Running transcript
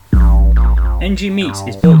NG Meets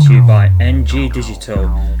is brought to you by NG Digital.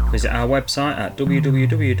 Visit our website at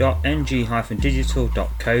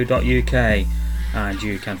www.ng-digital.co.uk and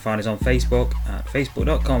you can find us on Facebook at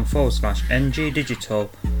facebook.com/NG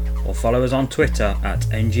Digital or follow us on Twitter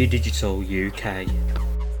at NG Digital UK.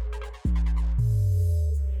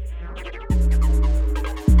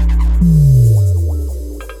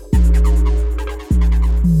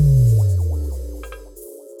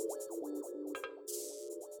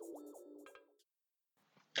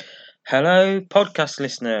 Hello podcast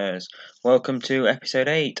listeners, welcome to episode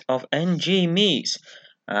 8 of NG Meets,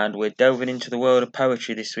 and we're delving into the world of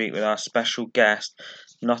poetry this week with our special guest,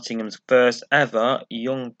 Nottingham's first ever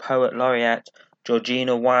Young Poet Laureate,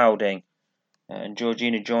 Georgina Wilding. And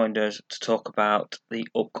Georgina joined us to talk about the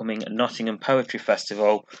upcoming Nottingham Poetry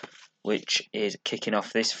Festival, which is kicking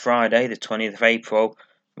off this Friday, the 20th of April,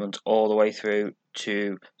 runs all the way through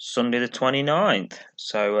to Sunday the 29th.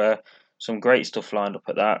 So some great stuff lined up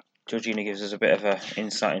at that. Georgina gives us a bit of an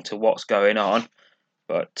insight into what's going on,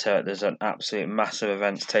 but there's an absolute massive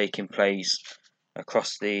event taking place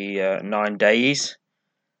across the 9 days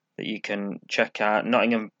that you can check out.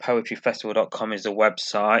 NottinghamPoetryFestival.com is the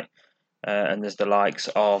website, and there's the likes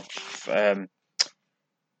of Roger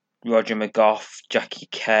McGough, Jackie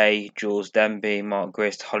Kay, Jules Denby, Mark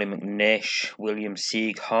Grist, Holly McNish, William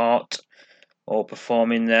Sieghart, all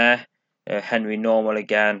performing there. Henry Normal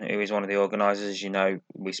again, who is one of the organisers. As you know,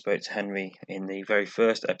 we spoke to Henry in the very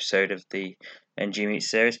first episode of the NG Meet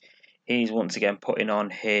series. He's once again putting on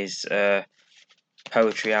his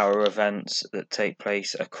Poetry Hour events that take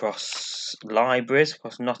place across libraries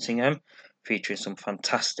across Nottingham, featuring some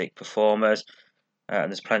fantastic performers. And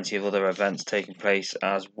there's plenty of other events taking place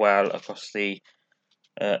as well across the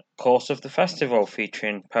course of the festival,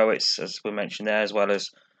 featuring poets, as we mentioned there, as well as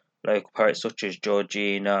local poets such as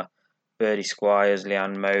Georgina, Birdie Squires,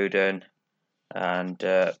 Leanne Moden, and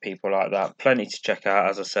people like that. Plenty to check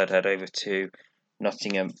out. As I said, head over to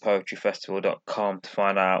NottinghamPoetryFestival.com to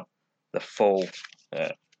find out the full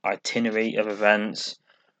itinerary of events,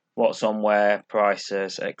 what's on where,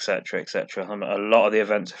 prices, etc., etc. A lot of the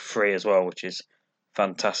events are free as well, which is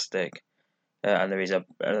fantastic. And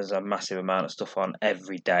there's a massive amount of stuff on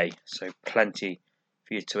every day, so plenty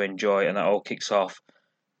for you to enjoy. And that all kicks off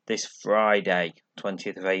this Friday,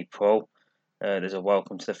 20th of April. There's a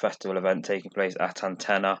welcome to the festival event taking place at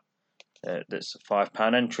Antenna. That's a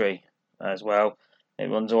 £5 entry as well.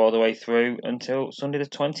 It runs all the way through until Sunday the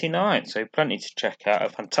 29th, so plenty to check out. A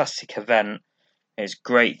fantastic event. It's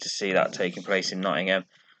great to see that taking place in Nottingham.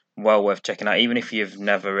 Well worth checking out, even if you've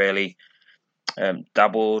never really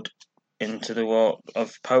dabbled into the world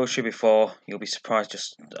of poetry before. You'll be surprised,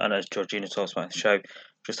 and as Georgina talks about in the show,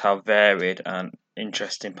 just how varied and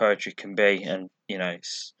interesting poetry can be. And you know,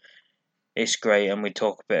 it's great. And we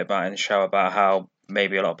talk a bit about in the show about how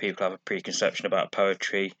maybe a lot of people have a preconception about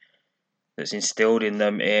poetry that's instilled in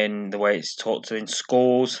them in the way it's taught to in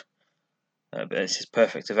schools. But it's this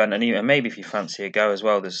perfect event, and even maybe if you fancy a go as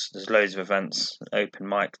well, there's loads of events, open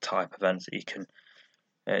mic type events that you can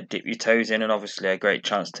dip your toes in, and obviously a great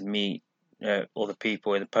chance to meet other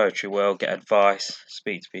people in the poetry world, get advice,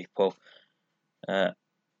 speak to people, and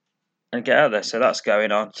get out there. So that's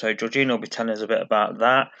going on. So Georgina will be telling us a bit about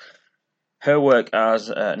that, her work as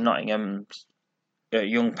Nottingham's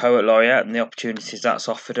Young Poet Laureate, and the opportunities that's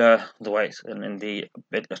offered her, the way and the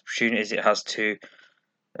opportunities it has to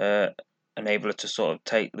enable her to sort of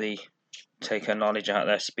take her knowledge out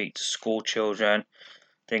there, speak to school children,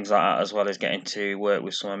 things like that, as well as getting to work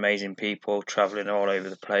with some amazing people, travelling all over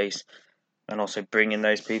the place, and also bringing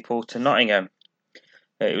those people to Nottingham.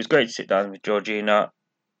 It was great to sit down with Georgina.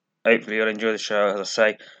 Hopefully you'll enjoy the show. As I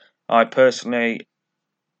say, I personally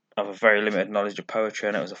have a very limited knowledge of poetry,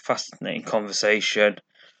 and it was a fascinating conversation,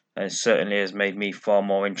 and it certainly has made me far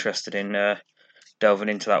more interested in delving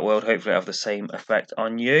into that world. Hopefully it'll have the same effect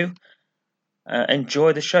on you.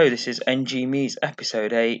 Enjoy the show. This is NG Meets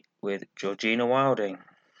episode 8 with Georgina Wilding.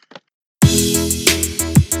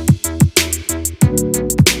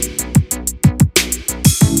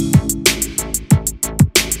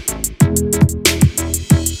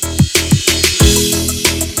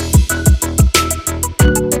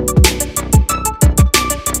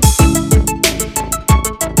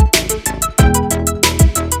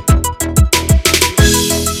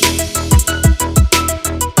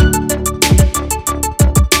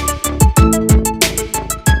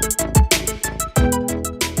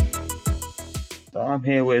 I'm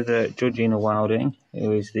here with Georgina Wilding,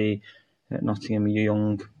 who is the Nottingham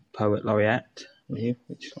Young Poet Laureate, which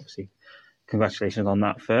obviously, congratulations on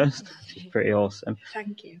that first. It's pretty awesome.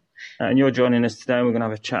 Thank you. And you're joining us today. We're going to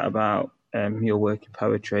have a chat about your work in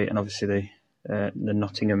poetry and obviously the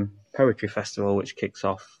Nottingham Poetry Festival, which kicks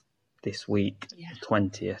off this week, the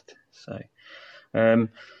 20th. So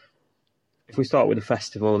if we start with the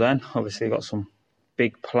festival then, obviously we've got some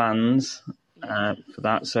big plans for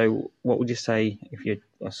that. So what would you say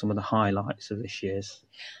are some of the highlights of this year's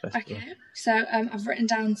festival? Okay, so I've written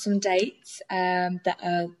down some dates that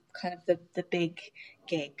are kind of the big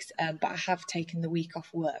gigs, but I have taken the week off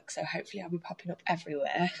work, so hopefully I'll be popping up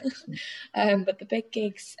everywhere. But the big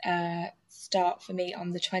gigs start for me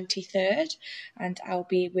on the 23rd, and I'll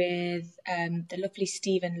be with the lovely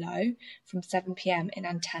Stephen Lowe from 7 p.m. in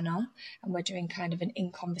Antenna, and we're doing kind of an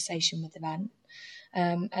In Conversation with event.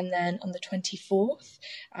 And then on the 24th,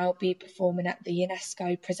 I'll be performing at the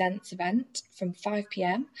UNESCO Presents event from 5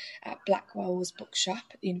 p.m. at Blackwell's Bookshop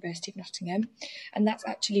at the University of Nottingham. And that's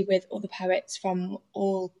actually with other poets from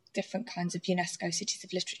all different kinds of UNESCO cities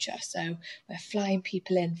of literature. So we're flying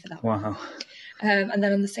people in for that. Wow. And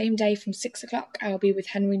then on the same day from 6 o'clock, I'll be with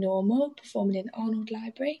Henry Normal performing in Arnold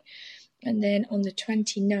Library. And then on the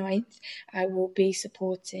 29th, I will be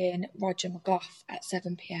supporting Roger McGough at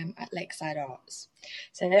 7 p.m. at Lakeside Arts.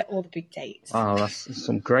 So they're all the big dates. Wow, that's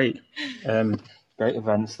some great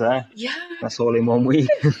events there. Yeah. That's all in 1 week.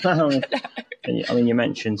 You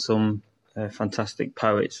mentioned some fantastic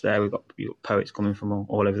poets there. We've got poets coming from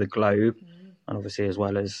all over the globe, and obviously as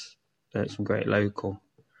well as some great local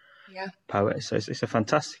poets. So it's a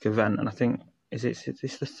fantastic event, and I think, is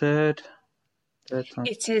this the third time?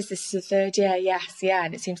 It is. This is the third year, yes,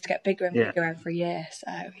 and it seems to get bigger and bigger every year.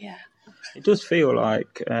 So yeah, it does feel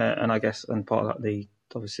like, and I guess, and part of that,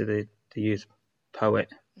 obviously the youth poet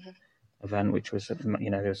event, which was,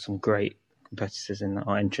 there was some great competitors in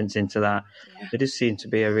our entrance into that. There does seem to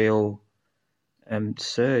be a real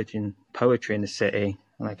surge in poetry in the city,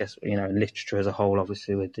 and I guess in literature as a whole,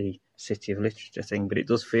 obviously with the City of Literature thing. But it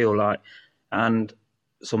does feel like, and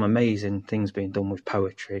some amazing things being done with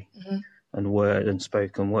poetry. And word and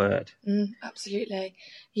spoken word. Absolutely.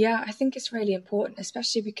 Yeah, I think it's really important,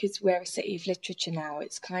 especially because we're a city of literature now.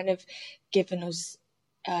 It's kind of given us,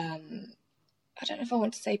 I don't know if I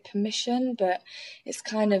want to say permission, but it's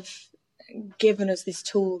kind of given us this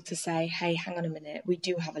tool to say, hey, hang on a minute, we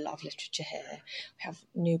do have a lot of literature here. We have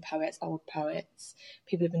new poets, old poets.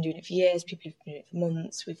 People have been doing it for years, people have been doing it for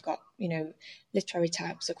months. We've got, literary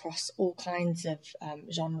types across all kinds of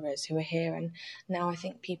genres who are here. And now I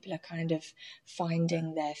think people are kind of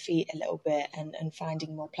finding their feet a little bit and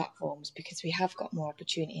finding more platforms, because we have got more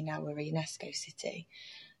opportunity now. We're a UNESCO city.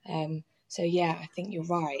 So yeah, I think you're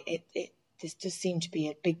right. There does seem to be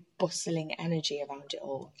a big bustling energy around it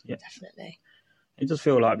all. Yeah. Definitely. It does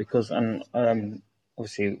feel like, because, and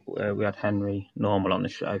obviously we had Henry Normal on the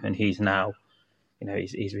show, and he's now,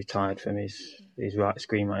 he's retired from his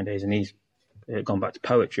screenwriting days, and he's gone back to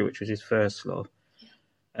poetry, which was his first love.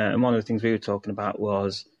 And one of the things we were talking about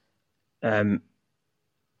was, for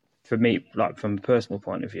me, like from a personal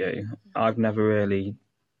point of view, I've never really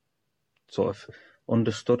sort of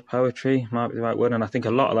understood poetry, might be the right word, and I think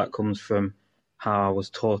a lot of that comes from how I was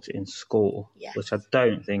taught it in school, which I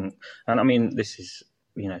don't think, and I mean, this is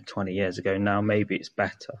 20 years ago now, maybe it's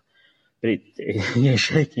better, but you're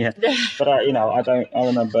shaking it. But I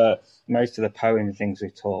remember most of the poem things we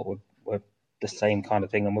taught were the same kind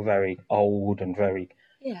of thing, and were very old and very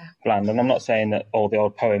bland. And I'm not saying that all the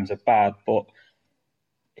old poems are bad, but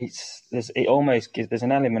there's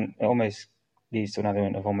an element, it almost leads to an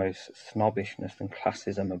element of almost snobbishness and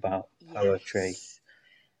classism about poetry.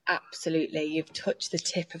 Absolutely. You've touched the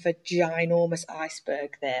tip of a ginormous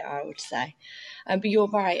iceberg there, I would say. But you're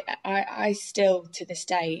right. I still, to this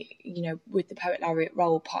day, with the Poet Laureate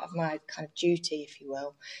role, part of my kind of duty, if you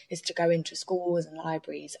will, is to go into schools and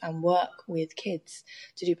libraries and work with kids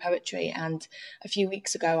to do poetry. And a few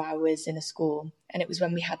weeks ago, I was in a school, and it was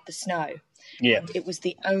when we had the snow. Yeah. And it was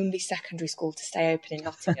the only secondary school to stay open in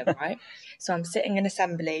Nottingham, right? So I'm sitting in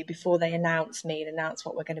assembly before they announce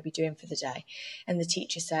what we're going to be doing for the day. And the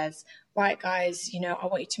teacher says, right, guys, I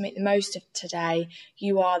want you to make the most of today.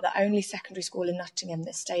 You are the only secondary school in Nottingham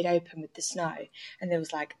that stayed open with the snow. And there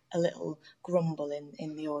was like a little grumble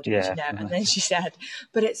in the audience, And then she said,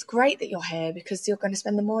 but it's great that you're here because you're going to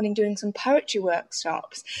spend the morning doing some poetry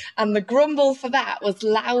workshops. And the grumble for that was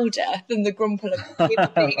louder than the grumble of people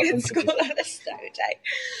being in school on a snow day.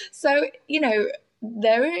 So,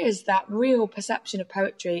 there is that real perception of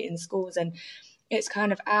poetry in schools, and it's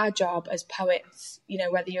kind of our job as poets,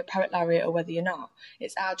 whether you're a poet laureate or whether you're not,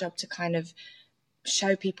 it's our job to kind of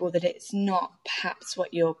show people that it's not perhaps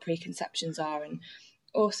what your preconceptions are. And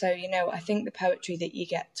also, I think the poetry that you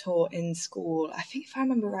get taught in school, I think if I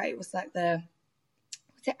remember right, it was like the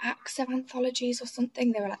was it AXA anthologies or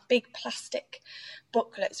something? They were like big plastic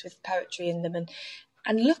booklets with poetry in them,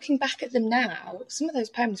 and looking back at them now, some of those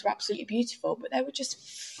poems were absolutely beautiful, but they were just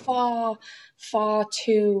far, far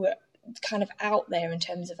too kind of out there in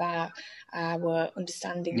terms of our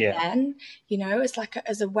understanding then. You know, it's like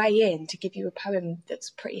as a way in to give you a poem that's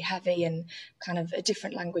pretty heavy and kind of a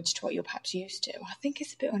different language to what you're perhaps used to. I think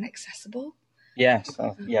it's a bit inaccessible. Yes,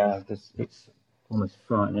 it's almost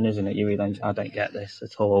frightening, isn't it? You really I don't get this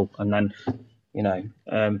at all. And then, you know,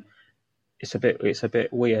 it's a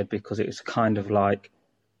bit weird because it was kind of like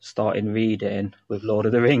starting reading with Lord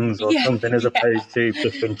of the Rings or something, as opposed to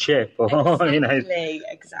Chip and Chip, or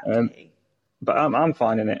exactly. But I'm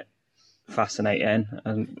finding it fascinating,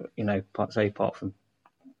 and you know, partly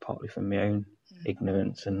from my own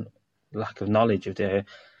ignorance and lack of knowledge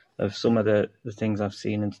of some of the things I've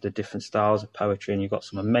seen into the different styles of poetry, and you've got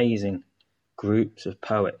some amazing groups of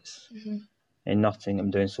poets in Nottingham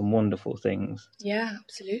doing some wonderful things. Yeah,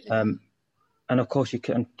 absolutely. And of course,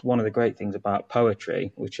 one of the great things about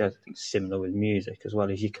poetry, which I think is similar with music as well,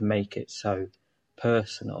 is you can make it so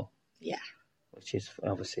personal. Yeah. Which is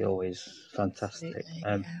obviously always fantastic.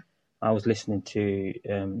 Yeah. I was listening to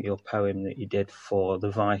your poem that you did for the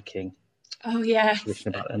Viking. Oh yeah.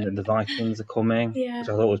 And the Vikings are coming, yeah. which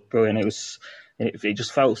I thought was brilliant. It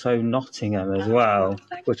just felt so Nottingham as well,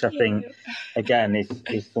 which I think again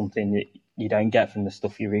is something that you don't get from the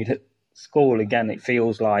stuff you read at school. Again, it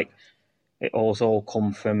feels like it all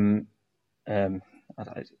come from. It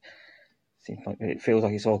feels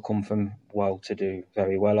like it's all come from well-to-do,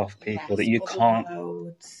 very well-off people that you can't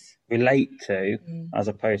relate to, as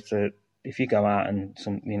opposed to if you go out and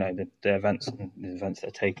the events that are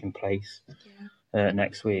taking place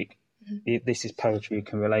next week. This is poetry you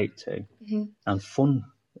can relate to, and fun.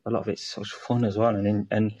 A lot of it's such fun as well,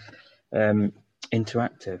 and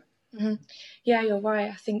interactive. Yeah, you're right.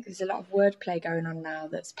 I think there's a lot of wordplay going on now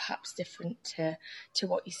that's perhaps different to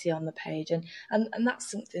what you see on the page, and that's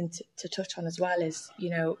something to touch on as well. Is, you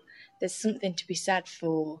know, there's something to be said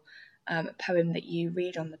for a poem that you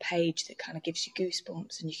read on the page that kind of gives you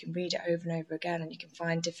goosebumps, and you can read it over and over again, and you can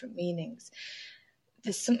find different meanings.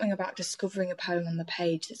 There's something about discovering a poem on the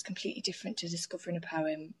page that's completely different to discovering a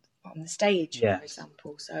poem on the stage, for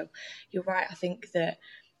example. So you're right. I think that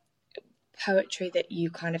poetry that you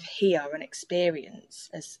kind of hear and experience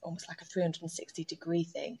as almost like a 360-degree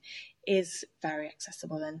thing is very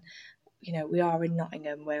accessible. And, you know, we are in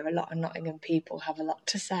Nottingham, where a lot of Nottingham people have a lot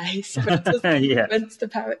to say, so it does influence the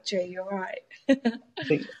poetry. You're right. I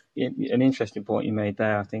think an interesting point you made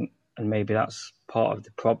there, I think, and maybe that's part of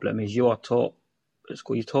the problem, is you are taught at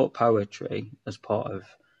school, you taught poetry as part of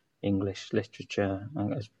English literature,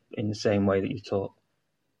 in the same way that you taught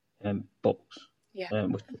books. Yeah.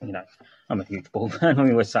 Which, you know, I'm a huge book fan. I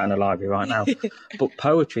mean, we're sat in a library right now, but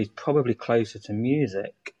poetry is probably closer to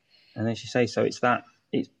music. And as you say, so it's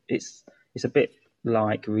a bit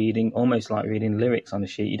like reading, almost like reading lyrics on a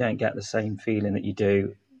sheet. You don't get the same feeling that you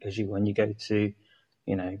do when you go to,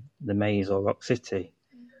 you know, the Maze or Rock City,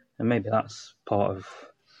 and maybe that's part of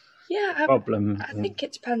the problem. I think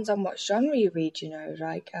it depends on what genre you read. You know,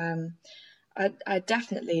 like. I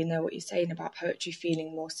definitely know what you're saying about poetry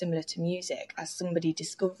feeling more similar to music as somebody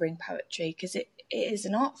discovering poetry, because it is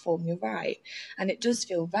an art form, you're right, and it does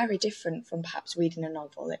feel very different from perhaps reading a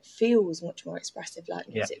novel. It feels much more expressive like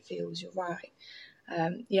music feels, you're right.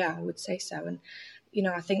 I would say so. And, you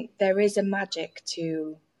know, I think there is a magic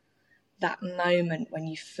to that moment when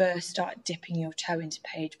you first start dipping your toe into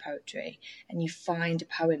page poetry and you find a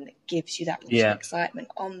poem that gives you that rush of excitement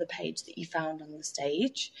on the page that you found on the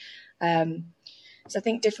stage. So I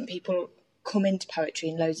think different people come into poetry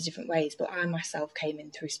in loads of different ways, but I myself came in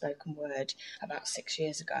through spoken word about 6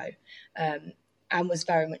 years ago, and was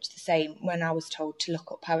very much the same. When I was told to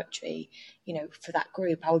look up poetry, you know, for that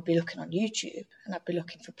group, I would be looking on YouTube and I'd be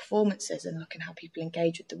looking for performances and looking how people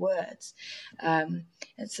engage with the words. And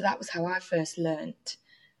so that was how I first learnt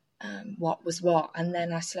what was what. And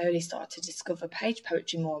then I slowly started to discover page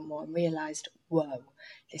poetry more and more and realised, whoa,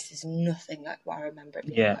 this is nothing like what I remember it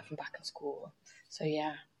being like from back in school. So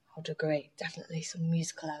yeah, I would agree. Definitely some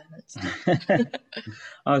musical elements.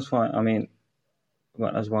 I mean,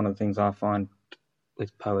 that's one of the things I find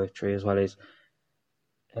with poetry as well is,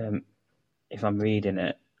 if I'm reading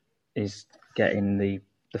it, is getting the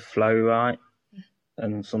flow right.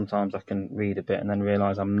 And sometimes I can read a bit and then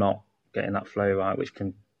realise I'm not getting that flow right, which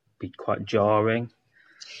can be quite jarring.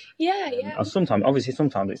 And sometimes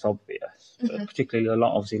it's obvious, but particularly a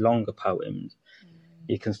lot obviously longer poems,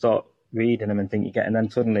 you can start reading them and think you get, and then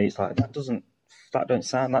suddenly it's like that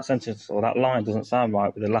sentence or that line doesn't sound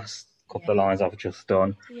right with the last couple of lines I've just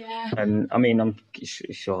done. Yeah. And I mean, I'm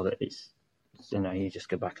sure that it's, you just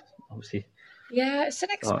go back, obviously. Yeah, it's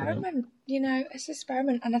an experiment, it's an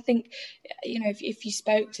experiment. And I think, if you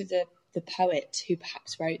spoke to the poet who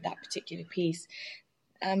perhaps wrote that particular piece,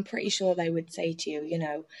 I'm pretty sure they would say to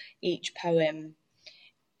you, each poem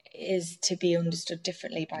is to be understood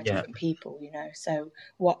differently by different people, so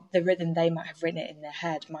what the rhythm they might have written it in their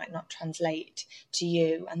head might not translate to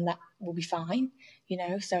you, and that will be fine,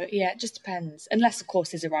 so it just depends, unless of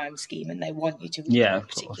course there's a rhyme scheme and they want you to read a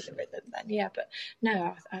particular rhythm, then but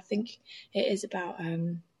no, I think it is about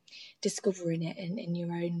discovering it in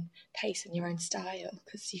your own pace and your own style,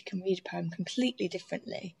 because you can read a poem completely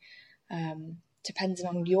differently, depending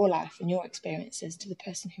on your life and your experiences, to the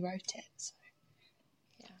person who wrote it, so.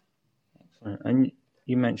 And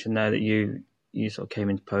you mentioned there that you sort of came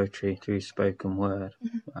into poetry through spoken word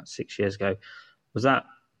about 6 years ago. Was that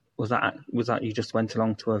you just went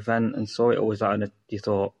along to an event and saw it, or was that you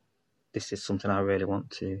thought, this is something I really want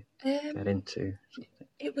to get into?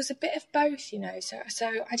 It was a bit of both, So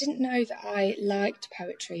I didn't know that I liked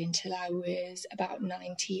poetry until I was about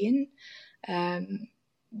 19.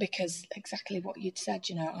 Because exactly what you'd said,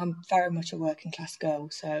 I'm very much a working class girl,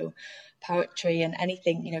 so poetry and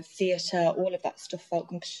anything, theatre, all of that stuff felt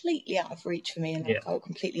completely out of reach for me, and I felt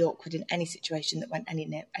completely awkward in any situation that went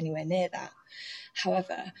anywhere near that.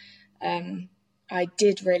 However, I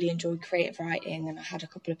did really enjoy creative writing, and I had a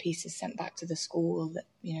couple of pieces sent back to the school that,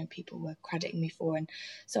 people were crediting me for, and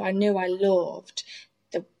so I knew I loved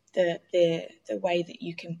the way that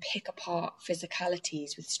you can pick apart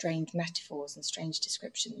physicalities with strange metaphors and strange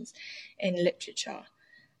descriptions in literature.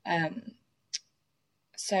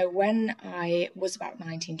 So when I was about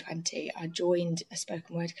 19, 20, I joined a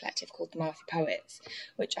spoken word collective called the Marthy Poets,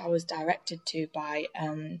 which I was directed to by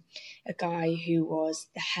a guy who was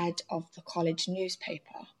the head of the college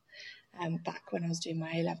newspaper back when I was doing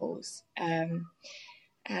my A-levels.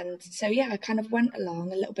 And so, I kind of went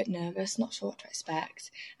along a little bit nervous, not sure what to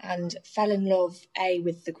expect, and fell in love, A,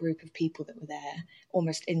 with the group of people that were there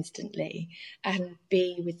almost instantly, and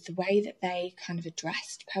B, with the way that they kind of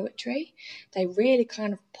addressed poetry. They really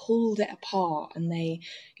kind of pulled it apart, and they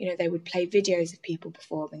would play videos of people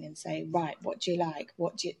performing and say, right, what do you like?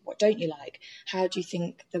 What don't you like? How do you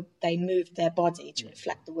think they moved their body to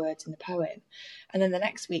reflect the words in the poem? And then the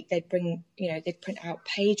next week they'd print out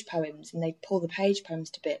page poems, and they'd pull the page poems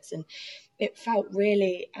to bits, and it felt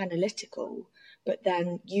really analytical. But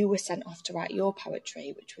then you were sent off to write your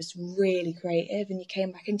poetry, which was really creative, and you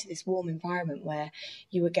came back into this warm environment where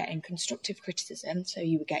you were getting constructive criticism, so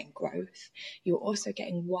you were getting growth. You were also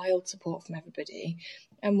getting wild support from everybody.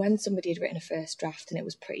 And when somebody had written a first draft and it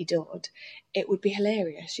was pretty dud, it would be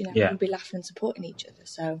hilarious, we'd be laughing and supporting each other.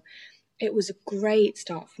 So it was a great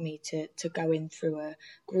start for me to go in through a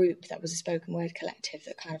group that was a spoken word collective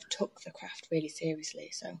that kind of took the craft really seriously.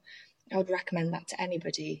 So I would recommend that to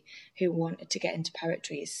anybody who wanted to get into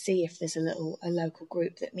poetry, is see if there's a local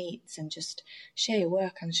group that meets and just share your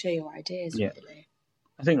work and share your ideas, really.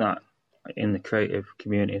 I think that in the creative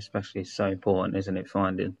community especially is so important, isn't it?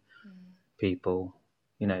 Finding people,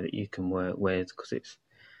 that you can work with, because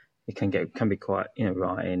it can be quite,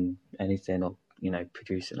 writing anything or,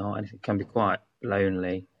 producing art, anything can be quite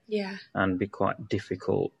lonely. Yeah. And be quite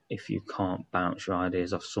difficult if you can't bounce your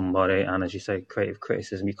ideas off somebody. And as you say, creative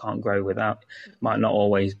criticism, you can't grow without. Might not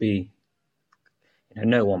always be,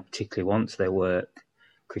 no one particularly wants their work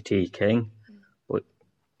critiquing, but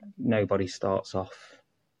nobody starts off,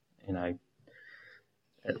 up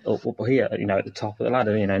here, at the top of the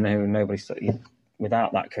ladder. Nobody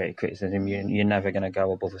without that creative criticism, you're never going to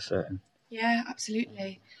go above a certain. Yeah,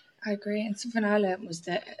 absolutely, I agree. And something I learned was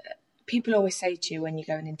that people always say to you when you're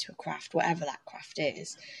going into a craft, whatever that craft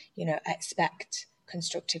is, expect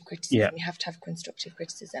constructive criticism. Yeah. You have to have constructive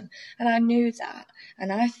criticism. And I knew that.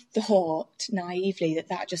 And I thought naively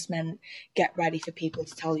that just meant get ready for people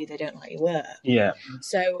to tell you they don't like your work. Yeah.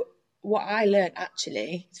 So what I learned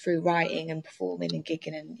actually through writing and performing and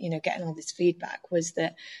gigging and, getting all this feedback was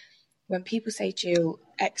that when people say to you,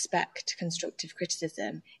 expect constructive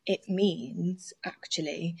criticism, it means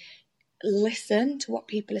actually listen to what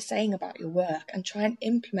people are saying about your work and try and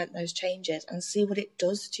implement those changes and see what it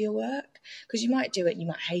does to your work. Because you might do it and you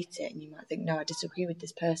might hate it and you might think, no, I disagree with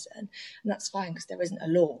this person. And that's fine, because there isn't a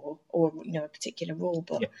law or, a particular rule.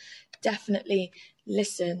 But definitely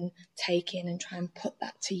listen, take in, and try and put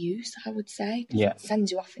that to use, I would say. It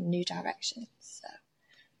sends you off in new directions. So,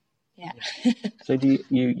 yeah. So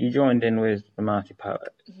you joined in with the Marthy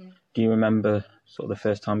Poet. Mm-hmm. Do you remember sort of the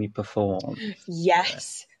first time you performed?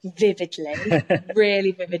 Yes, vividly,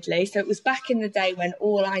 really vividly. So it was back in the day when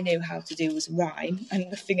all I knew how to do was rhyme and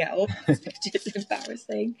nothing else, which is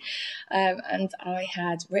embarrassing. And I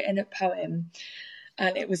had written a poem,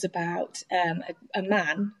 and it was about a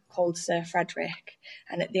man called Sir Frederick.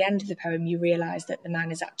 And at the end of the poem, you realise that the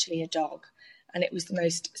man is actually a dog. And it was the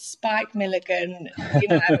most Spike Milligan,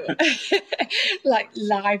 like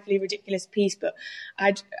lively, ridiculous piece. But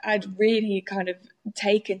I'd really kind of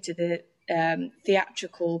taken to the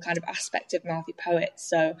theatrical kind of aspect of Mouthy Poets.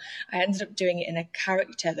 So I ended up doing it in a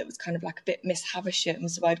character that was kind of like a bit Miss Havisham.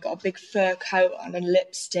 So I'd got a big fur coat on and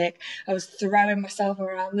lipstick. I was throwing myself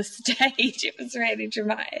around the stage. It was really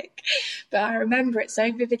dramatic. But I remember it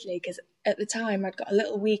so vividly because at the time I'd got a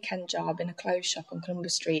little weekend job in a clothes shop on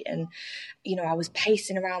Columbus Street, and I was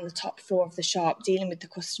pacing around the top floor of the shop dealing with the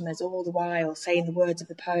customers all the while saying the words of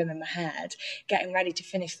the poem in my head, getting ready to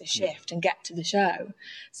finish the shift and get to the show.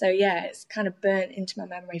 So yeah, it's kind of burnt into my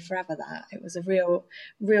memory forever. That it was a real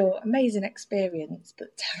amazing experience,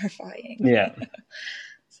 but terrifying. Yeah.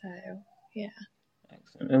 So yeah.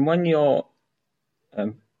 Excellent. And when you're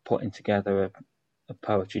putting together a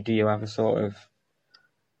poetry, do you have a sort of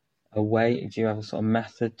a way? Do you have a sort of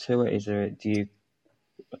method to it? Do you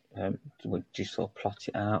sort of plot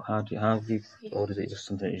it out? How do you, or is it just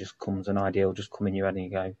something that just comes, an idea will just come in your head and you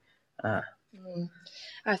go,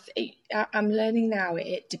 I'm learning now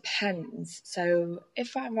it depends. So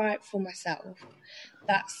if I write for myself,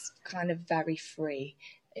 that's kind of very free.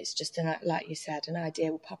 It's just, like you said, an idea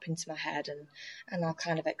will pop into my head and I'll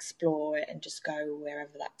kind of explore it and just go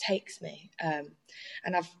wherever that takes me.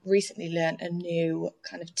 And I've recently learned a new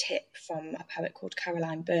kind of tip from a poet called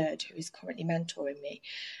Caroline Bird, who is currently mentoring me.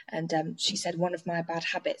 And she said one of my bad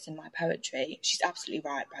habits in my poetry, she's absolutely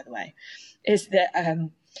right, by the way, is that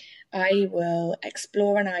I will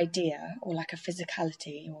explore an idea or like a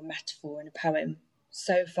physicality or metaphor in a poem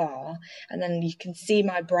so far, and then you can see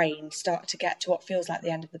my brain start to get to what feels like the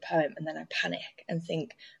end of the poem, and then I panic and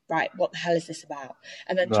think, right, what the hell is this about?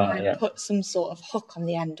 And then try and put some sort of hook on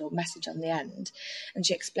the end or message on the end. And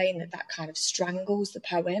she explained that kind of strangles the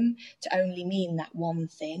poem to only mean that one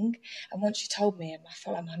thing. And once she told me, I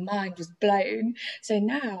felt like my mind was blown. So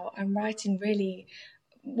now I'm writing really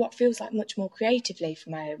what feels like much more creatively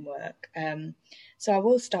for my own work. So I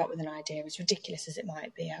will start with an idea, as ridiculous as it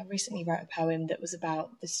might be. I recently wrote a poem that was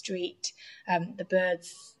about the street. The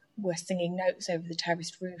birds were singing notes over the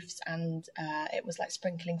terraced roofs, and it was like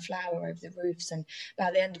sprinkling flour over the roofs. And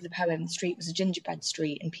by the end of the poem, the street was a gingerbread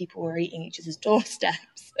street and people were eating each other's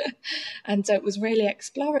doorsteps. And so it was really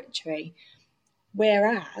exploratory.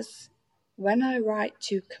 Whereas when I write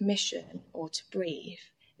to commission or to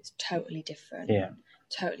brief, it's totally different. Yeah.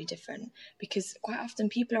 Totally different, because quite often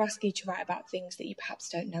people are asking you to write about things that you perhaps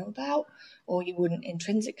don't know about or you wouldn't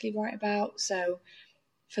intrinsically write about. So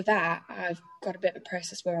for that, I've got a bit of a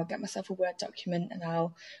process where I'll get myself a Word document and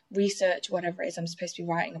I'll research whatever it is I'm supposed to be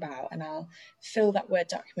writing about, and I'll fill that Word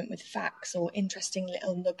document with facts or interesting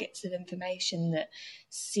little nuggets of information that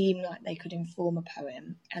seem like they could inform a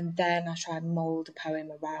poem, and then I try and mould a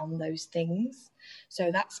poem around those things.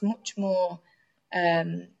 So that's much more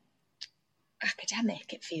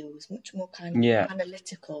academic, it feels much more kind of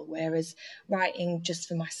analytical, whereas writing just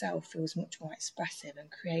for myself feels much more expressive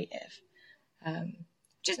and creative,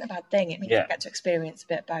 which isn't a bad thing. It means I get to experience a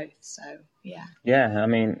bit of both. So I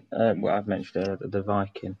mean, what I've mentioned, the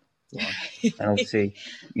Viking one, and obviously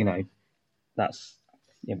that's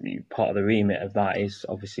part of the remit of that is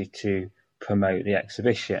obviously to promote the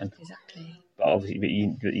exhibition, exactly, but obviously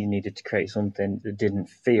you needed to create something that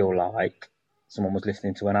didn't feel like someone was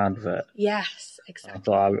listening to an advert. Yes, exactly. I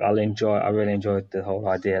thought I really enjoyed the whole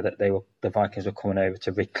idea that the Vikings were coming over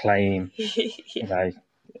to reclaim, even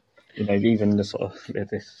the sort of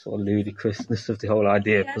this sort of ludicrousness of the whole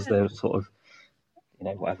idea, because they were sort of,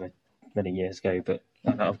 whatever, many years ago. But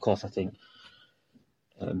of course, I think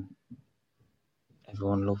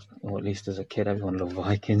everyone loved, or at least as a kid, everyone loved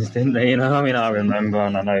Vikings, didn't they? I mean, I remember,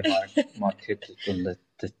 and I know my kids have done the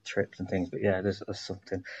trips and things. But yeah, there's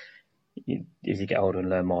something. As you get older and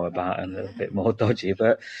learn more about it, and they're a bit more dodgy,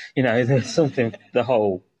 but there's something, the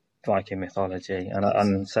whole Viking mythology,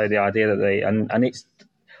 and so the idea that they and it's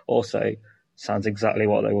also sounds exactly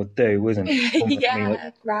what they would do, wasn't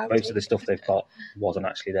it? Most of the stuff they've got wasn't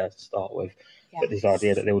actually there to start with, but this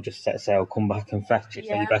idea that they would just set sail, come back and fetch it,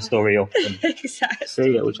 fill your best story up and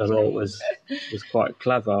see it, which I thought was quite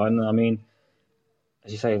clever. And I mean,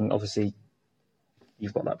 as you say, obviously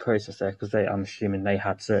you've got that process there, because I'm assuming they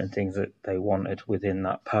had certain things that they wanted within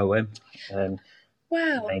that poem, to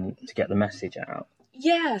get the message out.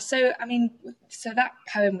 Yeah, so I mean, so that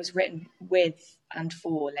poem was written with and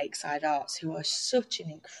for Lakeside Arts, who are such an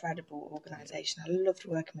incredible organisation. I loved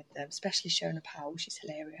working with them, especially Shona Powell. She's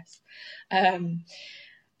hilarious.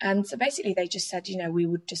 And so basically they just said, we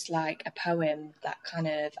would just like a poem that kind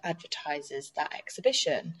of advertises that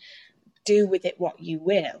exhibition. Do with it what you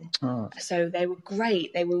will. Oh. So they were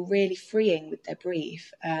great. They were really freeing with their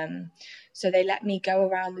brief. So they let me go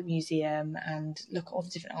around the museum and look at all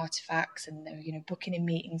the different artifacts, and they were, booking in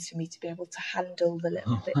meetings for me to be able to handle the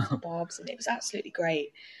little bits and bobs, and it was absolutely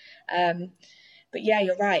great. But yeah,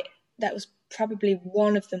 you're right. That was probably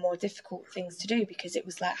one of the more difficult things to do, because it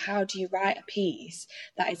was like, how do you write a piece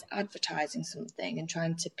that is advertising something and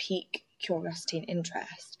trying to pique curiosity and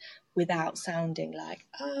interest without sounding like,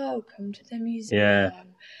 oh, come to the museum.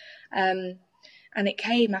 Yeah. And it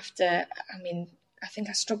came after, I think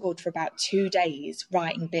I struggled for about 2 days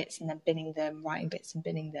writing bits and then binning them, writing bits and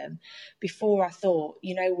binning them, before I thought,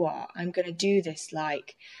 you know what, I'm going to do this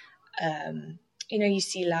like, you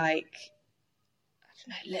see like,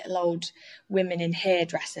 little old women in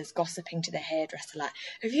hairdressers gossiping to the hairdresser, like,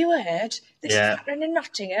 have you heard? This is happening in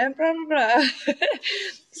Nottingham, blah, blah, blah.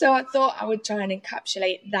 So I thought I would try and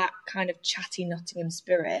encapsulate that kind of chatty Nottingham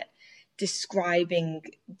spirit, describing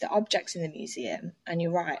the objects in the museum. And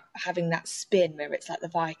you're right, having that spin where it's like the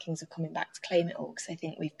Vikings are coming back to claim it all because they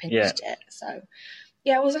think we've pinched it. So,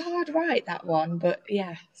 yeah, it was a hard write, that one, but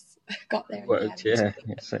yeah, got there. Worked, yeah.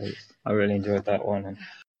 So I really enjoyed that one.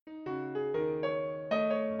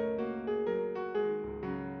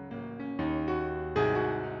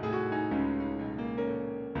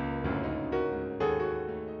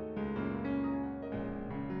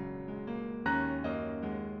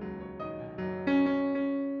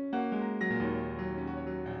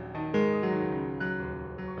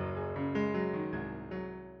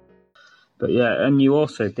 But yeah, and you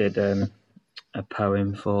also did a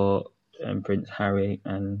poem for Prince Harry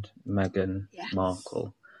and Meghan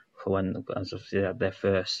Markle for when, as obviously, their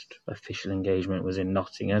first official engagement was in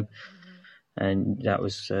Nottingham, and that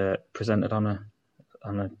was presented on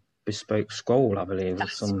a bespoke scroll, I believe,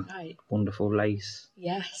 with some wonderful lace.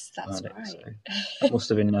 Yes, that's right. So that must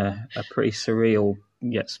have been a pretty surreal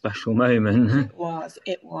yet special moment.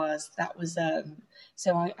 It was. That was.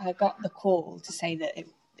 So I got the call to say that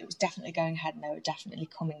it was definitely going ahead and they were definitely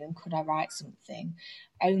coming, and could I write something,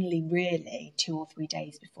 only really 2 or 3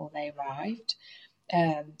 days before they arrived.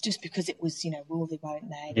 Just because it was, will they, won't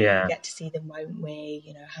they? Yeah. We'll get to see them, won't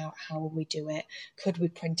we? How will we do it? Could we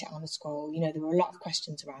print it on a scroll? There were a lot of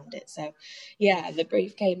questions around it. So, yeah, the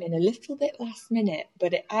brief came in a little bit last minute,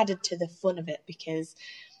 but it added to the fun of it because,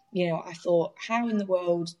 I thought, how in the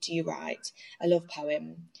world do you write a love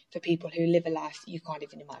poem for people who live a life that you can't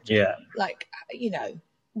even imagine? Yeah. Like,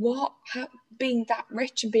 what? How, being that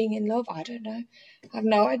rich and being in love? I don't know. I have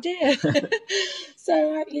no idea.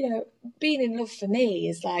 So, being in love for me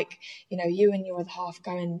is like, you and your other half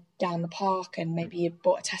going down the park and maybe you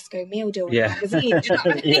bought a Tesco meal deal with a magazine. Do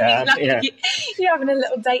you know what I mean? You're having a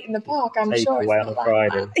little date in the park. I'm sure it's not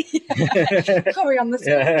like that. Curry on the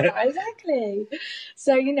side. Exactly.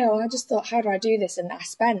 So, I just thought, how do I do this? And I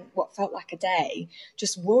spent what felt like a day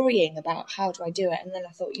just worrying about how do I do it. And then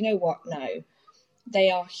I thought, you know what? No.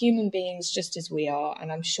 They are human beings just as we are,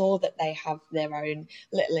 and I'm sure that they have their own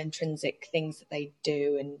little intrinsic things that they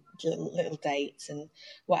do and little dates and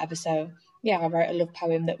whatever. So, yeah, I wrote a love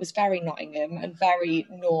poem that was very Nottingham and very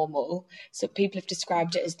normal. So people have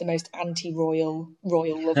described it as the most anti-royal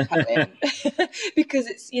love poem because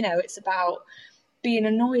it's about being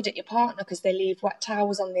annoyed at your partner because they leave wet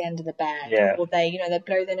towels on the end of the bed, or they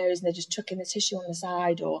blow their nose and they're just chucking the tissue on the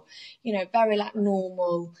side, or very like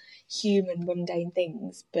normal human mundane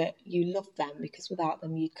things, but you love them because without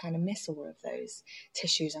them you'd kind of miss all of those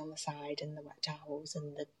tissues on the side and the wet towels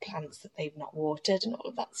and the plants that they've not watered and all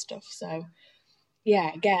of that stuff. So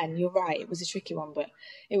yeah, again, you're right, it was a tricky one, but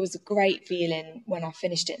it was a great feeling when I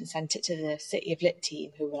finished it and sent it to the City of Lit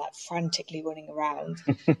team, who were like frantically running around.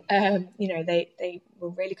 They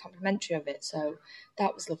were really complimentary of it, so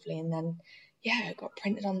that was lovely. And then, yeah, it got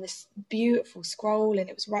printed on this beautiful scroll and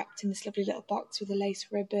it was wrapped in this lovely little box with a lace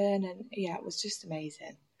ribbon, and yeah, it was just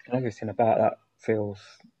amazing. And everything about that feels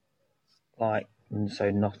like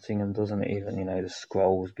so Nottingham, doesn't it? Even, the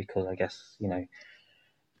scrolls, because I guess,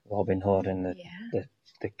 Robin Hood and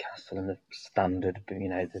the castle and the standard,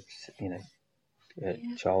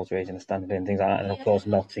 Charles raising the standard and things like that, and of course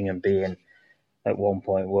Nottingham being at one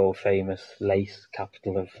point world famous lace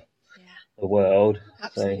capital of the world.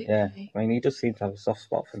 Absolutely. So I mean, he just seems to have a soft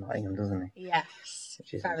spot for Nottingham, doesn't he? Yes,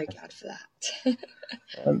 very glad for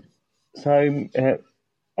that. So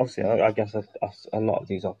obviously, I guess a lot of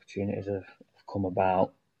these opportunities have come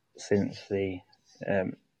about since the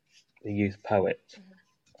Youth Poet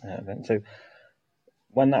event. So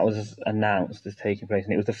when that was announced as taking place,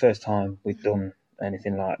 and it was the first time we'd done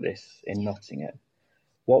anything like this in Nottingham,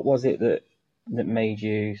 what was it that made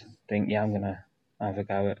you think, yeah, I'm going to have a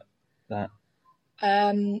go at that?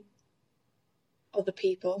 Other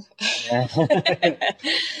people. Yeah.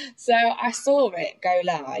 So I saw it go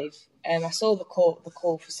live. I saw the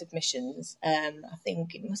call for submissions. I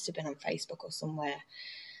think it must have been on Facebook or somewhere.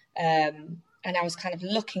 And I was kind of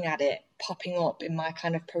looking at it popping up in my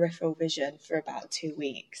kind of peripheral vision for about 2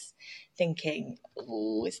 weeks, thinking,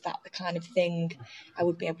 oh, is that the kind of thing I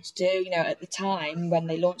would be able to do? You know, at the time when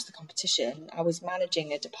they launched the competition, I was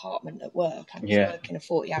managing a department at work. I was working a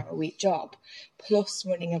 40-hour-a-week job, plus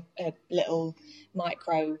running a little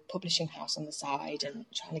micro publishing house on the side and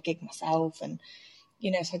trying to gig myself. And,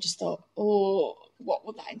 you know, so I just thought, oh, what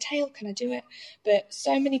would that entail? Can I do it? But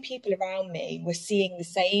so many people around me were seeing the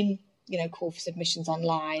same, you know, call for submissions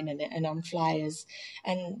online and on flyers,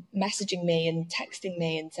 and messaging me and texting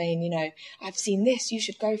me and saying, you know, I've seen this, you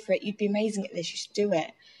should go for it, you'd be amazing at this, you should do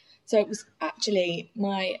it. So it was actually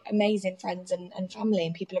my amazing friends and family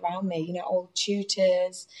and people around me, you know, old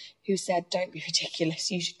tutors who said, don't be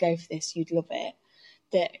ridiculous, you should go for this, you'd love it,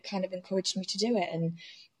 that kind of encouraged me to do it. And,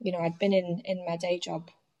 you know, I'd been in my day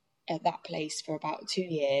job at that place for about 2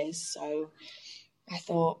 years, so I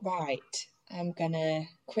thought, right, I'm going to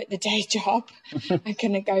quit the day job. I'm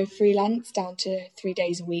going to go freelance down to 3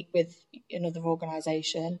 days a week with another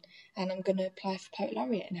organisation, and I'm going to apply for Poet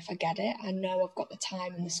Laureate. And if I get it, I know I've got the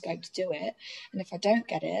time and the scope to do it. And if I don't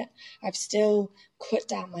get it, I've still cut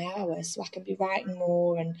down my hours so I can be writing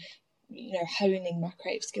more and, you know, honing my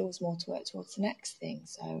creative skills more to work towards the next thing.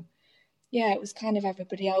 So, yeah, it was kind of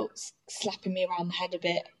everybody else slapping me around the head a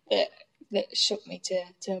bit that shook me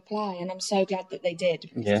to apply, and I'm so glad that they did,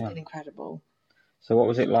 because it's been incredible. So what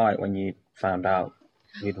was it like when you found out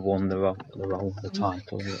you'd won the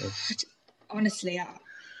title? Honestly,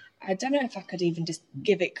 I don't know if I could even just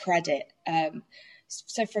give it credit.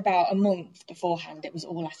 So for about a month beforehand, it was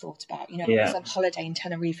all I thought about. You know, I was on holiday in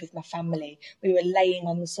Tenerife with my family. We were laying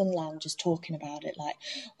on the sun lounge just talking about it, like,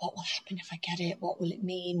 what will happen if I get it? What will it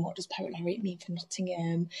mean? What does Poet Laureate mean for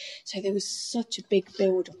Nottingham? So there was such a big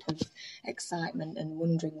build-up of excitement and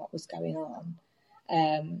wondering what was going on.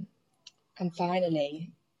 And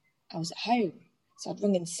finally, I was at home. So I'd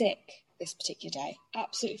rung in sick this particular day,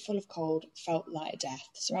 absolutely full of cold, felt like a death,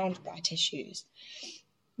 surrounded by tissues.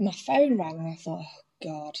 My phone rang and I thought, oh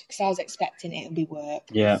God, because I was expecting it'll be work.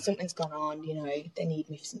 Yeah. Something's gone on, you know, they need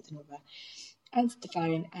me for something or other. I answered the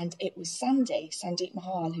phone and it was Sandeep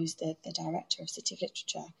Mahal, who's the director of City of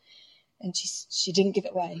Literature. And she didn't give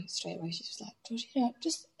it away straight away. She was like, Georgina,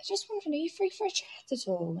 just wondering, are you free for a chat at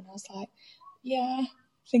all? And I was like, yeah,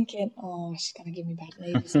 thinking, oh, she's going to give me bad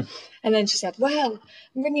news. And then she said, well,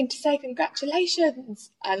 I'm ringing to say congratulations.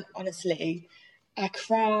 And honestly, I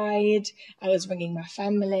cried. I was ringing my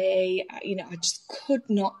family. I just could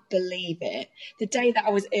not believe it. The day that I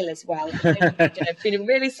was ill as well, feeling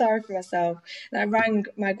really sorry for myself. And I rang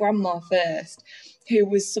my grandma first, who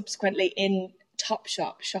was subsequently in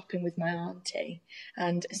Topshop shopping with my auntie.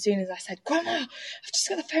 And as soon as I said, Grandma, I've just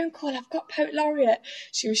got the phone call, I've got Poet Laureate,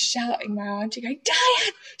 she was shouting my auntie, going,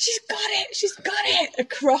 Diane, she's got it,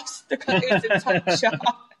 across the clothes of Topshop.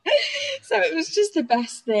 So it was just the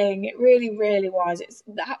best thing. It really, really was. It's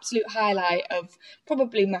the absolute highlight of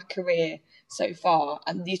probably my career so far.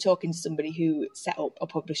 And you're talking to somebody who set up a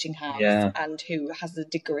publishing house and who has a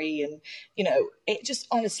degree, and it just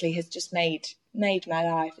honestly has just made my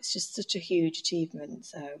life. It's just such a huge achievement.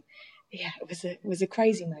 So yeah, it was a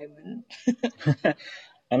crazy moment.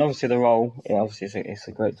 And obviously the role, it's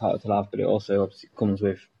a great title to have, but it also obviously comes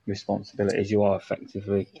with responsibilities. You are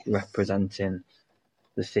effectively representing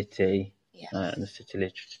the city and the city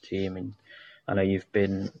literature team, and I know it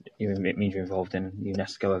means you're involved in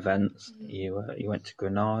UNESCO events. You went to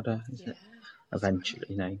Granada, is it?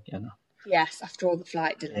 Eventually, Yes, after all the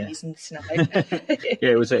flight delays and the snow.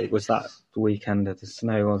 It was that weekend of the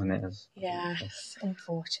snow, wasn't it? Yes,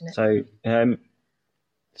 unfortunate.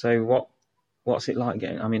 So what's it like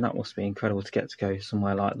getting? I mean, that must be incredible to get to go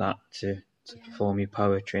somewhere like that to perform your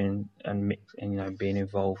poetry and mix, and being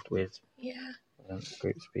involved with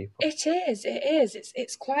groups of people. It is.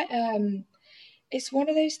 It's quite. It's one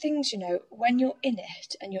of those things, when you're in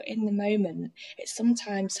it and you're in the moment, it's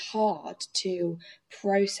sometimes hard to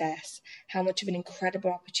process how much of an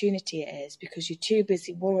incredible opportunity it is, because you're too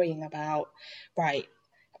busy worrying about, right,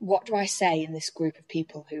 what do I say in this group of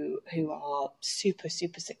people who are super,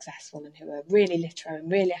 super successful and who are really literary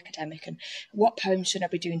and really academic, and what poems should I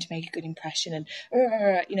be doing to make a good impression? And,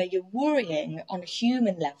 you're worrying on a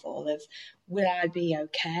human level of, will I be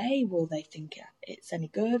okay? Will they think it's any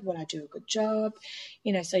good? Will I do a good job?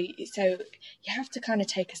 So you have to kind of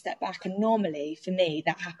take a step back. And normally for me,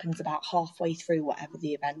 that happens about halfway through whatever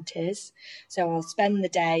the event is. So I'll spend the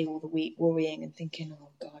day or the week worrying and thinking, oh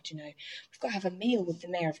God, we've got to have a meal with the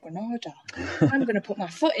Mayor of Granada. I'm going to put my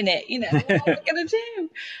foot in it. What am I going to do?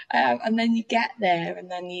 And then you get there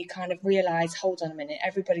and then you kind of realise, hold on a minute,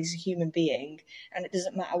 everybody's a human being and it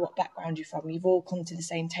doesn't matter what background you're from. You've all come to the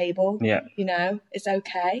same table. Yeah. It's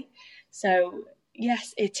okay. So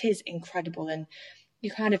yes, it is incredible. And you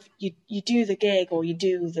kind of, you do the gig or you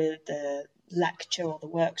do the lecture or the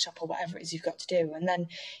workshop or whatever it is you've got to do. And then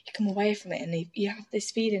you come away from it and you have this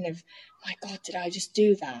feeling of, my God, did I just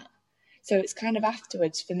do that? So it's kind of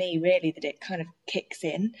afterwards for me, really, that it kind of kicks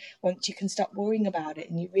in once you can stop worrying about it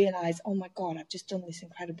and you realise, oh my God, I've just done this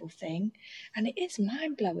incredible thing. And it is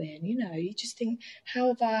mind-blowing, you just think, how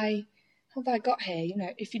have I got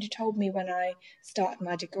here? If you'd have told me when I started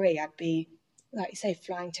my degree, I'd be, like you say,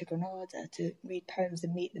 flying to Granada to read poems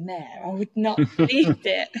and meet the mayor, I would not have believed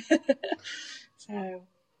it. So,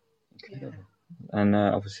 yeah. And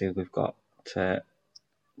obviously we've got the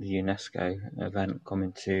UNESCO event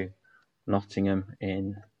coming to Nottingham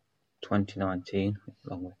in 2019,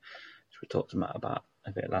 along with, which we talked about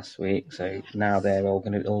a bit last week. So now they're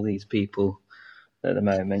all these people at the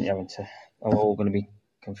moment are all going to be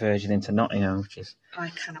converging into Nottingham, which is, I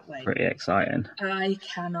cannot wait. Pretty exciting. I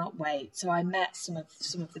cannot wait. So I met some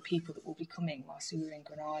of the people that will be coming whilst we were in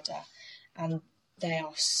Granada, and they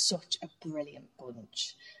are such a brilliant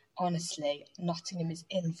bunch. Honestly, Nottingham is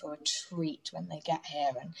in for a treat when they get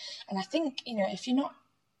here, and I think if you're not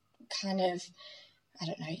kind of, I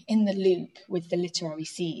don't know, in the loop with the literary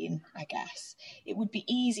scene, I guess, it would be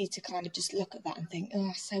easy to kind of just look at that and think,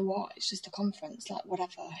 oh, so what? It's just a conference, like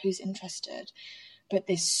whatever, who's interested? But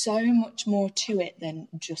there's so much more to it than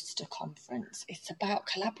just a conference. It's about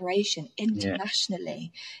collaboration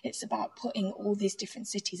internationally. Yeah. It's about putting all these different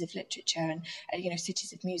cities of literature and,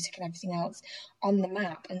 cities of music and everything else on the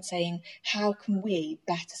map and saying, how can we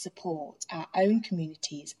better support our own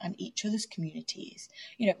communities and each other's communities?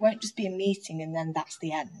 It won't just be a meeting and then that's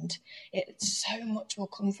the end. It's so much will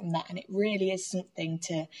come from that, and it really is something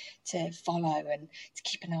to follow and to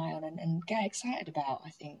keep an eye on and get excited about, I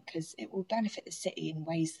think, because it will benefit the city in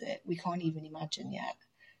ways that we can't even imagine yet.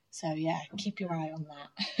 So yeah, keep your eye on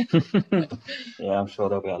that. Yeah, I'm sure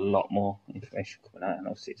there'll be a lot more information coming out, and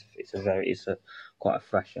obviously it's quite a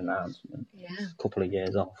fresh announcement. Yeah, it's a couple of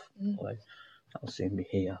years off, although that'll soon be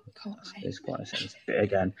here. It's quite a sense. But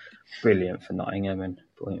again, brilliant for Nottingham and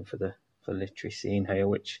brilliant for the literary scene here,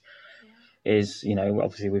 which is,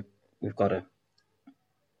 obviously we've got a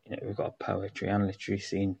poetry and literary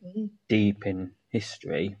scene deep in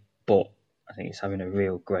history, but I think it's having a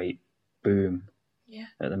real great boom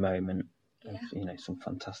at the moment. Of, some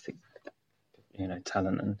fantastic,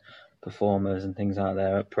 talent and performers and things out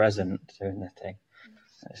there at present doing their thing.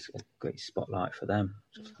 It's a great spotlight for them,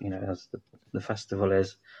 as the festival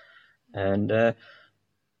is. And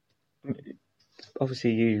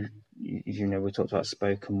obviously we talked about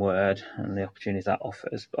spoken word and the opportunities that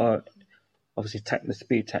offers, but obviously the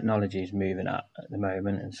speed technology is moving at the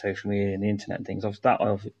moment, and social media and the internet and things. Obviously that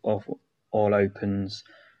all opens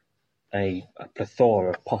a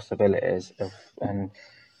plethora of possibilities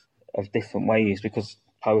of different ways, because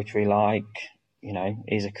poetry,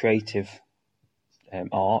 is a creative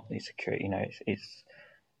art. It's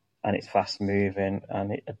fast moving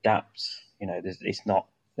and it adapts. It's not,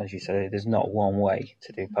 as you say, there's not one way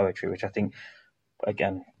to do poetry, which I think,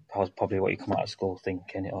 again, was probably what you come out of school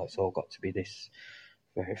thinking. It's all got to be this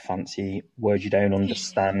very fancy words you don't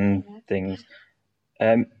understand things.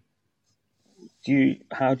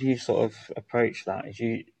 How do you sort of approach that? As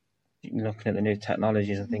you looking at the new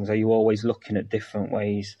technologies and things, are you always looking at different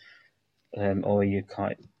ways, or do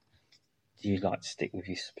you like to stick with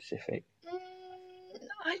your specific?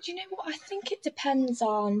 Do you know what? I think it depends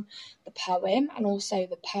on the poem and also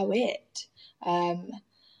the poet.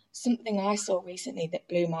 Something I saw recently that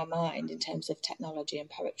blew my mind in terms of technology and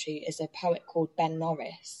poetry is a poet called Ben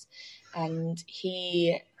Norris, and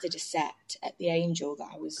he did a set at the Angel that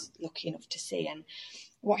I was lucky enough to see. And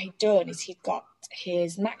what he'd done is he'd got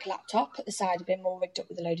his Mac laptop at the side of him all rigged up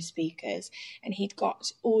with a load of speakers, and he'd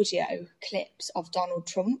got audio clips of Donald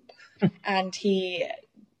Trump and he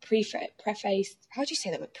prefaced. How do you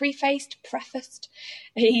say that word? Prefaced.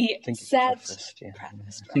 He said prefaced,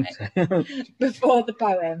 right? Before the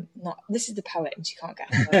poem. This is the poet, and she can't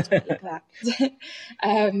get her words right. Look at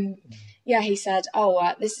that. Yeah, he said,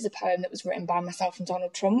 this is a poem that was written by myself and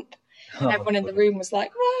Donald Trump. And everyone in the room was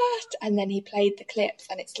like, what? And then he played the clips,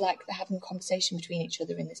 and it's like they're having a conversation between each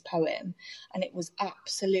other in this poem. And it was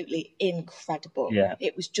absolutely incredible. Yeah.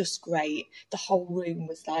 It was just great. The whole room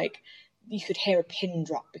was like, you could hear a pin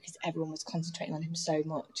drop because everyone was concentrating on him so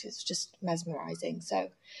much. It's just mesmerising. So,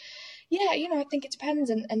 yeah, I think it depends.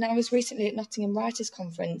 And I was recently at Nottingham Writers'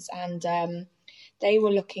 Conference, and they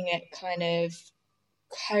were looking at kind of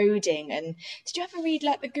coding. And did you ever read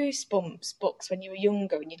like the Goosebumps books when you were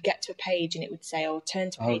younger, and you'd get to a page and it would say,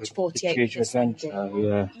 turn to page 48 for this ending?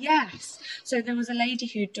 Yeah. Yes. So there was a lady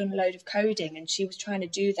who'd done a load of coding, and she was trying to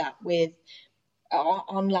do that with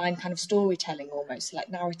online kind of storytelling, almost like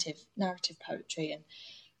narrative poetry.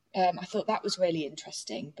 And I thought that was really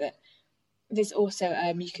interesting. But there's also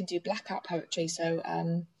you can do blackout poetry. So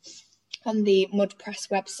on the MudPress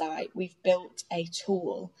website, we've built a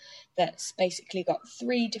tool that's basically got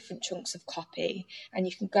 3 different chunks of copy, and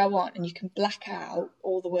you can go on and you can black out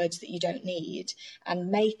all the words that you don't need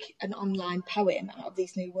and make an online poem out of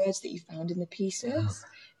these new words that you found in the pieces.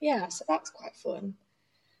 Yeah, so that's quite fun.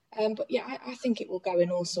 But yeah, I think it will go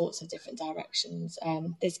in all sorts of different directions.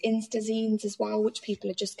 There's Instazines as well, which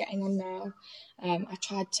people are just getting on now. I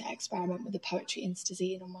tried to experiment with the poetry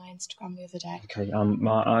Instazine on my Instagram the other day. Okay,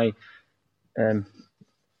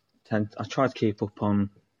 I try to keep up on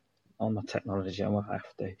my technology. I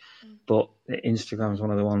have to, but Instagram is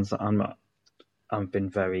one of the ones that I've been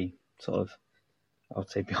very sort of, I would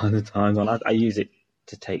say, behind the times on. I use it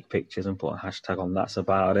to take pictures and put a hashtag on. That's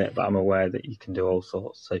about it. But I'm aware that you can do all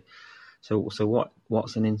sorts. So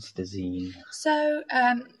what's an Instazine? So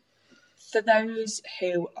for those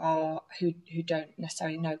who don't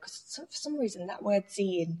necessarily know, because for some reason that word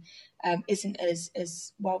zine isn't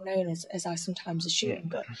as well known as I sometimes assume,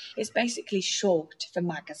 but it's basically short for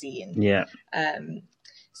magazine. Yeah.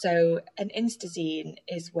 So an Instazine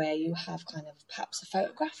is where you have kind of perhaps a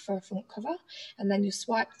photograph for a front cover, and then you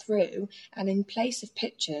swipe through, and in place of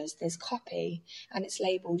pictures, there's copy, and it's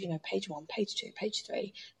labelled, page 1, page 2, page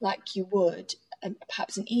 3, like you would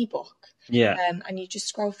perhaps an ebook. Yeah. And you just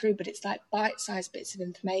scroll through, but it's like bite-sized bits of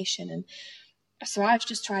information. And so I've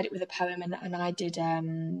just tried it with a poem, and I did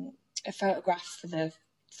a photograph for the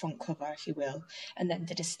front cover, if you will, and then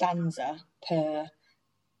did a stanza per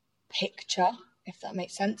picture, if that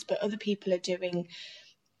makes sense. But other people are doing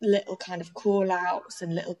little kind of call outs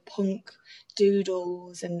and little punk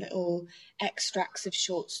doodles and little extracts of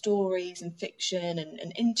short stories and fiction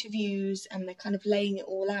and interviews, and they're kind of laying it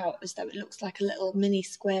all out as though it looks like a little mini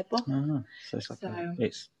square book. So it's like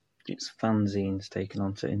it's fanzines taken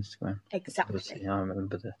onto Instagram. Exactly. I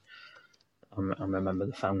remember the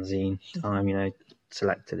fanzine time.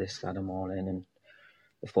 Selected this, had them all in, and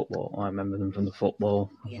the football. I remember them from the football.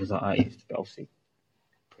 It was like I used to obviously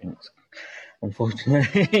print,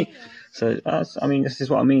 unfortunately. So this is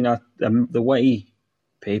what I mean. The way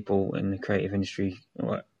people in the creative industry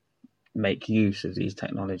make use of these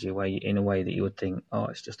technology in a way that you would think,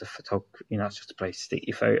 it's just a photography. It's just a place to stick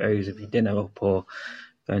your photos of your dinner up or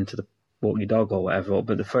going to walk your dog or whatever.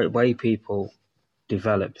 But the way people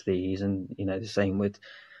develop these, and the same with,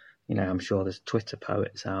 I'm sure there's Twitter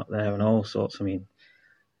poets out there and all sorts.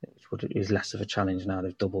 Which is less of a challenge now.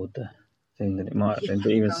 They've doubled the thing that it might have been,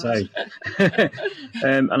 but even so.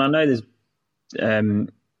 And I know there's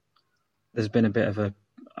been a bit of a,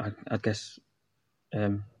 I guess,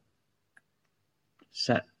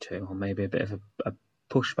 set to, or maybe a bit of a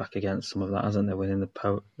pushback against some of that, hasn't there, within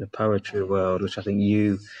the poetry world, which I think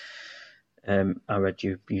I read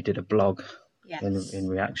you did a blog. Yes. In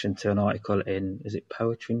reaction to an article is it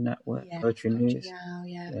Poetry Network? Yeah, Poetry News?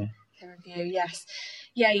 Yeah. Review, yes.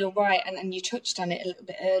 Yeah, you're right. And you touched on it a little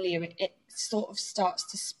bit earlier. It sort of starts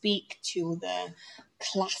to speak to the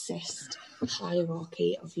classist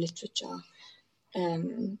hierarchy of literature,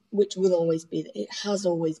 which will always be, it has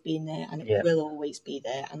always been there, and it will always be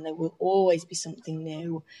there, and there will always be something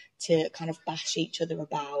new to kind of bash each other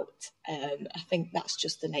about. I think that's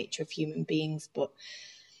just the nature of human beings. But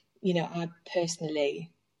I personally,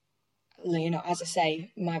 as I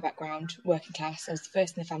say, my background, working class, I was the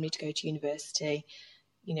first in the family to go to university,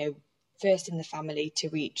 first in the family to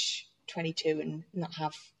reach 22 and not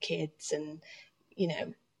have kids, and,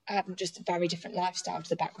 I have just a very different lifestyle to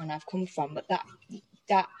the background I've come from. But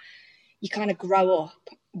that you kind of grow up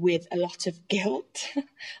with a lot of guilt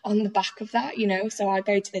on the back of that, you know. So I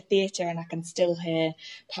go to the theatre and I can still hear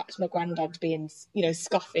perhaps my granddad being, you know,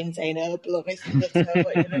 scoffing, saying, "Oh, bloody theatre,"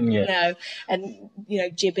 you know, and, you know,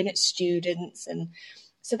 jibbing at students. And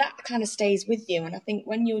so that kind of stays with you. And I think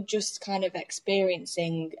when you're just kind of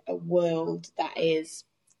experiencing a world that is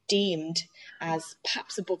deemed as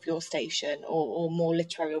perhaps above your station, or more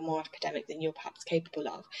literary or more academic than you're perhaps capable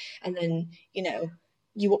of, and then, you know,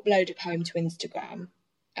 you upload a poem to Instagram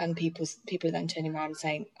and people are then turning around and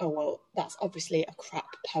saying, "Oh, well, that's obviously a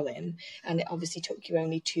crap poem and it obviously took you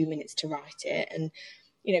only 2 minutes to write it," and,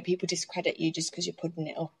 you know, people discredit you just because you're putting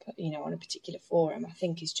it up, you know, on a particular forum, I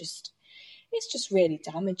think it's just really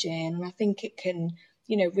damaging. And I think it can,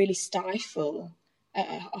 you know, really stifle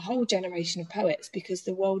a whole generation of poets, because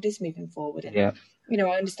the world is moving forward. And, you know,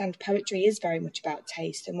 I understand poetry is very much about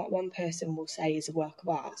taste, and what one person will say is a work of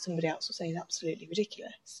art, somebody else will say is absolutely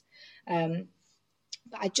ridiculous.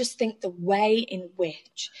 But I just think the way in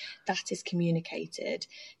which that is communicated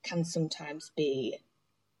can sometimes be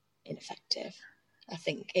ineffective. I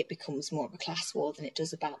think it becomes more of a class war than it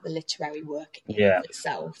does about the literary work in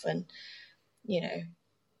itself. And, you know,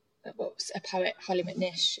 a poet, Holly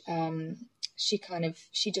McNish,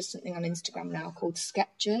 she does something on Instagram now called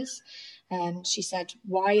Sketches, and she said,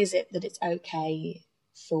 why is it that it's okay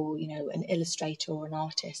for, you know, an illustrator or an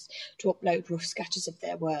artist to upload rough sketches of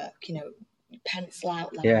their work, you know, pencil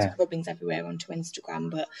outlines, rubbings everywhere onto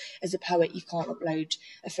Instagram, but as a poet you can't upload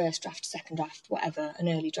a first draft, second draft, whatever, an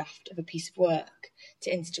early draft of a piece of work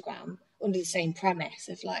to Instagram under the same premise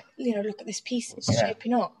of, like, you know, look at this piece, it's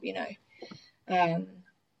shaping up, you know.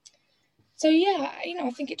 So yeah, you know,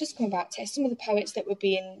 I think it does come about taste. Some of the poets that were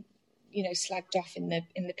being, you know, slagged off in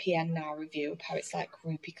the PN Now review are poets like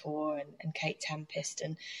Rupi Kaur and Kate Tempest,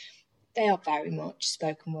 and they are very much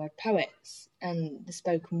spoken word poets. And the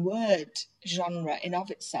spoken word genre in of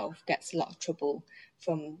itself gets a lot of trouble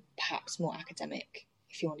from perhaps more academic,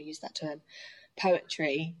 if you want to use that term,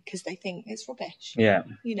 poetry, because they think it's rubbish. Yeah.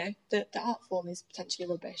 You know, the art form is potentially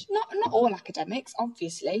rubbish. Not all academics,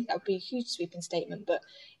 obviously. That would be a huge sweeping statement, but,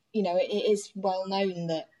 you know, it is well known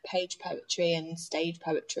that page poetry and stage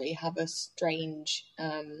poetry have a strange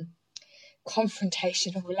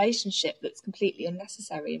confrontational relationship that's completely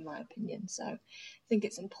unnecessary, in my opinion. So I think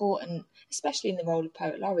it's important, especially in the role of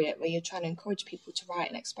poet laureate, where you're trying to encourage people to write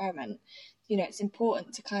and experiment. You know, it's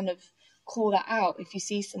important to kind of call that out if you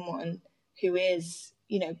see someone who is,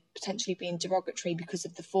 you know, potentially being derogatory because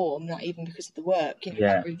of the form, not even because of the work. You know,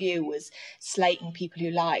 that review was slating people who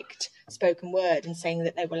liked spoken word and saying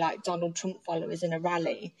that they were like Donald Trump followers in a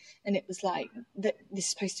rally. And it was like, that this is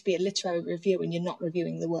supposed to be a literary review and you're not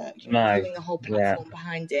reviewing the work. You're reviewing the whole platform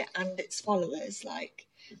behind it and its followers. Like,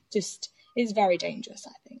 just, it's very dangerous,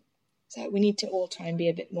 I think. So we need to all try and be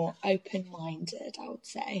a bit more open-minded, I would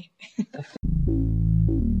say.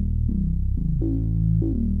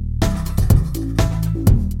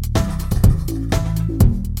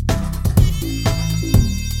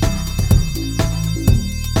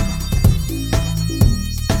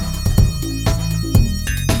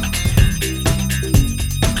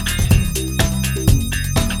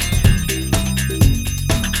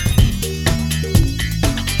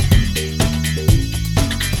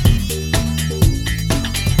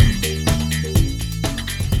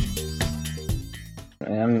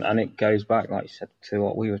 And it goes back, like you said, to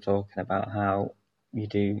what we were talking about, how you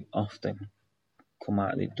do often come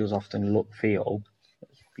out, it does often feel,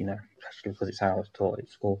 you know, especially because it's how I was taught at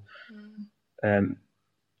school,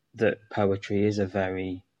 that poetry is a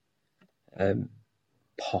very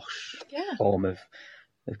posh form of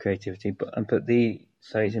creativity.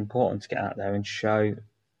 So it's important to get out there and show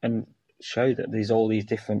that there's all these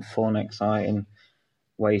different fun, exciting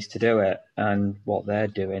ways to do it, and what they're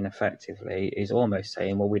doing effectively is almost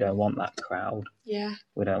saying, well, we don't want that crowd.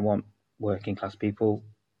 We don't want working class people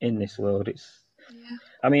in this world.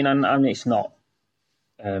 I mean, and it's not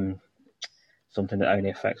something that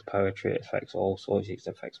only affects poetry. It affects all sorts. It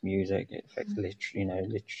affects music. It affects literature. You know,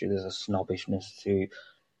 literature. There's a snobbishness to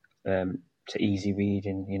easy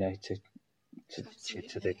reading. You know, to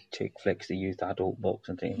the chick flicks, the youth adult books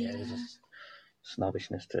and things. Yeah. There's a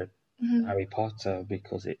snobbishness to Harry Potter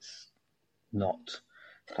because it's not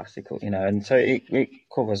classical, you know, and so it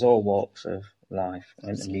covers all walks of life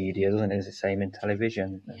and media, doesn't it? It's the same in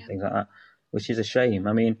television and things like that, which is a shame.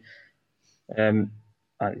 I mean, so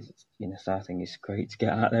I think it's great to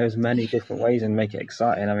get out there as many different ways and make it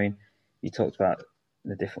exciting. I mean, you talked about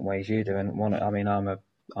the different ways you do, and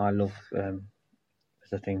I love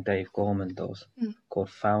the thing Dave Gorman does called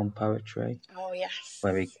Found Poetry. Oh yes.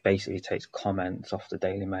 Where he basically takes comments off the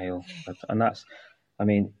Daily Mail, and that's, I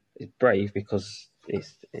mean, it's brave because it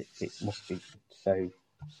must be so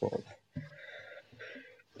sort of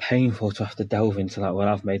painful to have to delve into that. Well,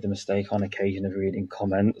 I've made the mistake on occasion of reading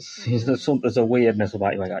comments. There's a weirdness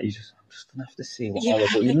about you like that. I'm just gonna have to see what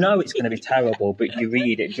horrible. You know it's going to be terrible, but you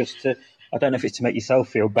read it just to. I don't know if it's to make yourself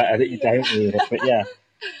feel better that you don't read it, but yeah.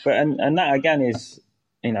 But and that again is,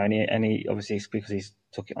 you know, and he obviously it's because he's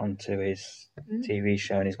took it onto his TV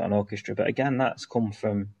show and he's got an orchestra. But again, that's come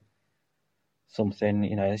from something,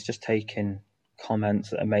 you know, it's just taking comments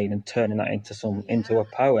that are made and turning that into a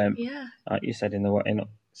poem. Yeah. Like you said, in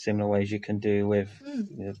similar ways you can do with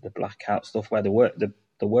the blackout stuff, where the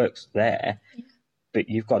work's there, but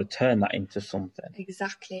you've got to turn that into something.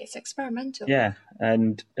 Exactly, it's experimental. Yeah,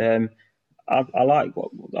 and I like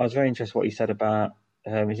what I was very interested what you said about.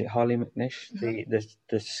 Is it Holly McNish,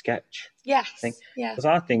 the sketch? Yes. thing? Yeah. Because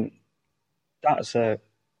I think that's there's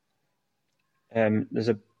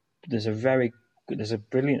a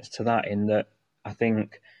brilliance to that, in that I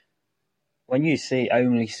think when you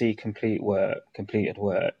only see completed work,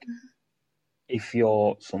 if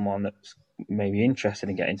you're someone that's maybe interested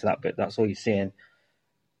in getting to that bit, that's all you're seeing,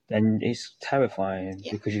 then it's terrifying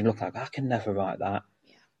because you look like, I can never write that.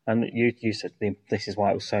 And you said this is why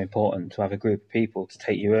it was so important to have a group of people to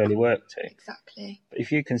take your early work to. Exactly. But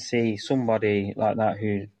if you can see somebody like that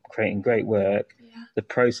who's creating great work, the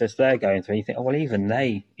process they're going through, you think, oh, well,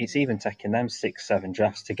 it's even taking them 6-7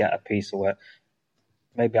 drafts to get a piece of work.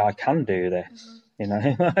 Maybe I can do this, you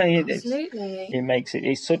know. Absolutely.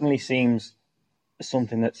 It suddenly seems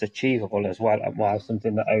something that's achievable as well. While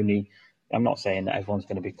something that I'm not saying that everyone's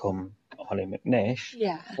going to become Holly McNish.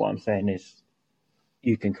 Yeah. What I'm saying is,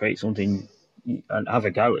 you can create something and have a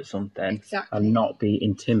go at something and not be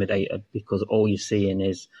intimidated because all you're seeing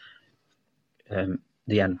is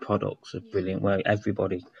the end products of brilliant work.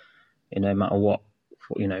 Everybody, no matter what,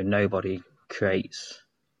 nobody creates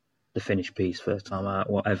the finished piece first time out,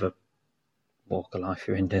 whatever walk of life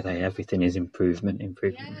you're in today. Everything is improvement.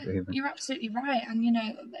 You're absolutely right. And,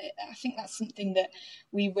 I think that's something that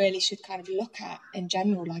we really should kind of look at in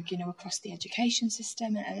general, like, across the education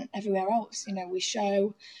system and everywhere else. We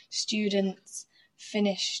show students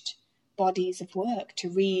finished bodies of work to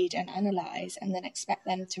read and analyse and then expect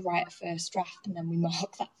them to write a first draft, and then we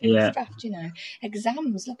mark that first draft.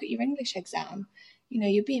 Exams, look at your English exam.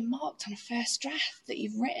 You're being marked on a first draft that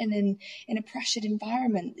you've written in a pressured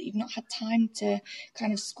environment that you've not had time to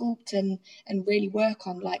kind of sculpt and really work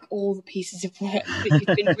on, like, all the pieces of work that you've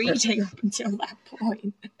been reading up until that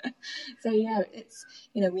point. So, it's,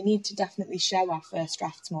 we need to definitely show our first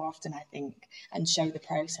drafts more often, I think, and show the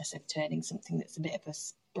process of turning something that's a bit of a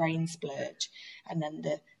brain splurge and then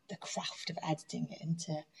the craft of editing it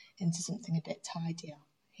into something a bit tidier.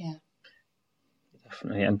 Yeah.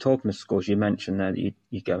 Definitely. And talking to schools, you mentioned that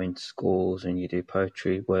you go into schools and you do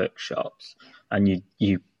poetry workshops, and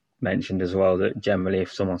you mentioned as well that generally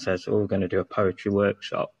if someone says, oh, we're going to do a poetry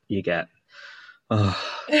workshop, you get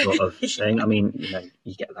sort of thing. I mean,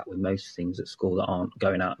 you get that with most things at school that aren't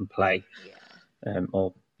going out and play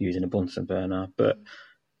or using a Bunsen burner. But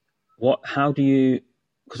how do you,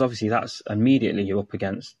 because obviously that's immediately you're up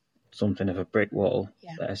against something of a brick wall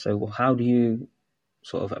there. So how do you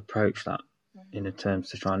sort of approach that in terms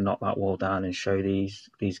to try and knock that wall down and show these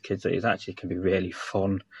kids that it actually can be really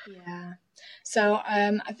fun? Yeah. So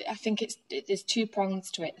I think there's two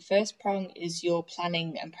prongs to it. The first prong is your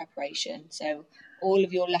planning and preparation. So all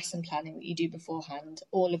of your lesson planning that you do beforehand,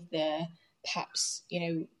 all of the perhaps,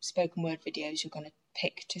 spoken word videos you're going to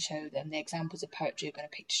pick to show them, the examples of poetry you're going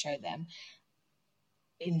to pick to show them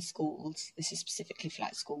in schools. This is specifically for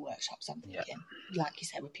like school workshops, I'm thinking, like you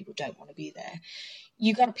said, where people don't want to be there.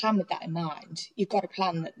 You've got to plan with that in mind. You've got to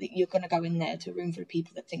plan that you're going to go in there to a room full of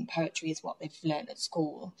people that think poetry is what they've learned at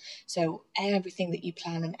school. So everything that you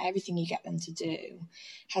plan and everything you get them to do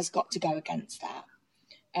has got to go against that.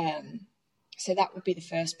 So that would be the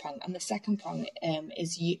first prong. And the second prong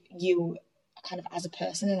is you kind of as a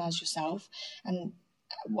person and as yourself. And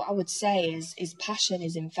what I would say is passion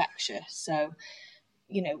is infectious. So,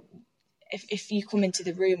 if you come into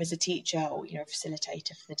the room as a teacher or, a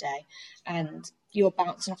facilitator for the day and you're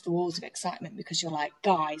bouncing off the walls of excitement because you're like,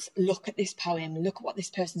 guys, look at this poem, look at what this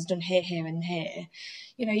person's done here, here and here,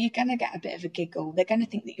 you're going to get a bit of a giggle. They're going to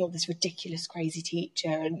think that you're this ridiculous, crazy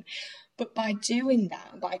teacher. But by doing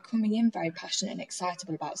that, by coming in very passionate and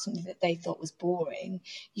excitable about something that they thought was boring,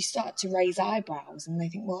 you start to raise eyebrows and they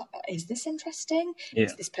think, well, is this interesting? Yeah.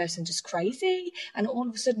 Is this person just crazy? And all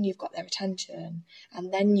of a sudden you've got their attention.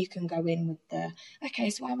 And then you can go in with okay,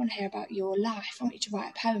 so I want to hear about your life. I want you to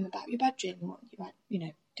write a poem about your bedroom. I want you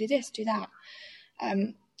to, do this, do that.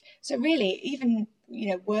 So really, even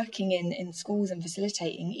working in schools and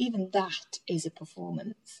facilitating, even that is a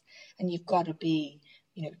performance, and you've got to be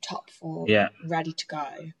top form, ready to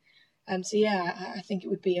go. So yeah, I think it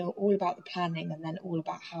would be all about the planning, and then all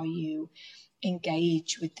about how you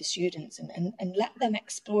engage with the students and let them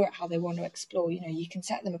explore it how they want to explore. You can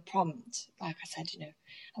set them a prompt, like I said,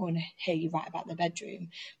 I want to hear you write about the bedroom.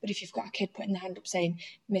 But if you've got a kid putting their hand up saying,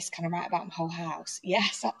 Miss, can I write about my whole house?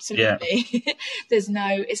 Yes, absolutely. Yeah.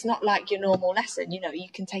 It's not like your normal lesson, you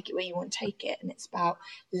can take it where you want to take it, and it's about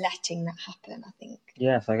letting that happen, I think.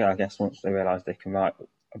 Yes, I guess once they realise they can write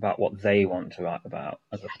about what they want to write about,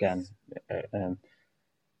 again,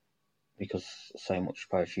 because so much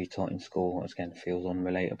poetry taught in school again feels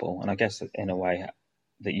unrelatable, and I guess in a way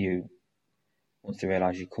that once they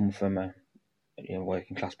realise you come from a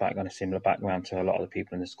working class background, a similar background to a lot of the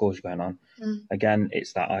people in the schools you're going on, again,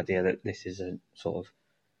 it's that idea that this is a sort of,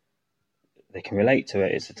 they can relate to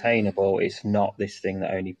it, it's attainable, it's not this thing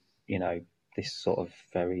that only this sort of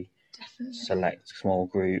very select small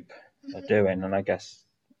group are doing. And I guess,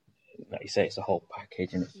 like you say, it's a whole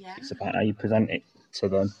package, and it's about how you present it to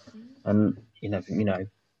them. And you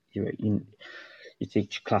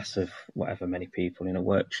teach a class of whatever many people in a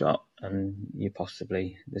workshop, and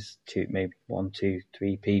there's maybe 1, 2,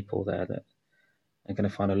 3 people there that are going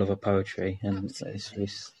to find a love of poetry, and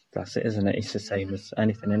that's it, isn't it? It's the same as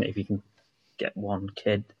anything, isn't it? If you can get one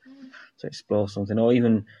kid to explore something, or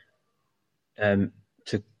even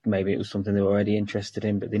to maybe it was something they were already interested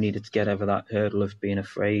in, but they needed to get over that hurdle of being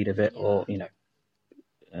afraid of it, or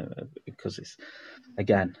because it's,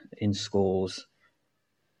 again, in schools,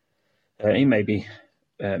 it may be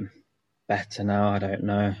better now, I don't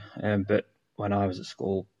know, but when I was at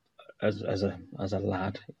school as a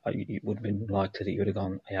lad, it would have been likely that you would have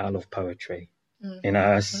gone, yeah, I love poetry.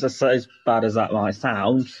 As bad as that might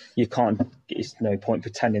sound, it's no point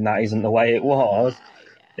pretending that isn't the way it was.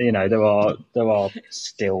 There are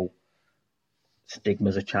still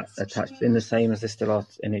stigmas attached in the same as there still are,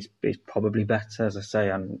 and it's probably better, as I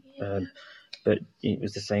say, but it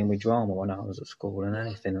was the same with drama when I was at school,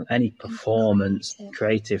 and any performance,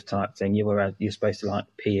 creative type thing, you're supposed to like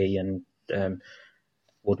PE and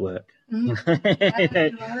woodwork.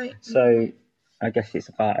 Right. So I guess it's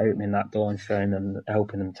about opening that door and showing them,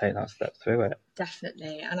 helping them take that step through it.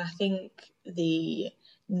 Definitely. And I think the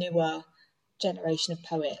newer generation of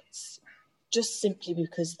poets, just simply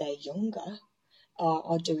because they're younger,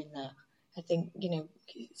 are doing that. I think,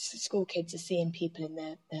 school kids are seeing people in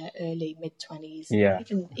their early, mid-20s,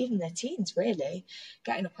 even their teens, really,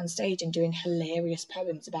 getting up on stage and doing hilarious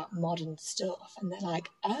poems about modern stuff. And they're like,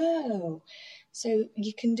 oh, so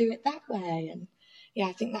you can do it that way. And yeah,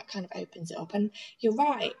 I think that kind of opens it up. And you're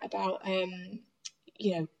right about, can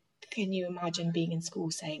you imagine being in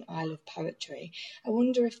school saying, I love poetry? I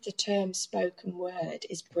wonder if the term spoken word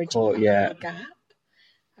is bridging that gap.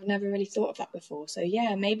 I've never really thought of that before. So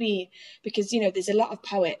yeah, maybe because, there's a lot of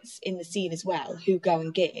poets in the scene as well who go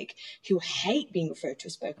and gig who hate being referred to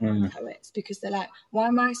as spoken word poets, because they're like, why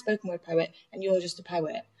am I a spoken word poet and you're just a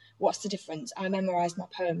poet? What's the difference? I memorised my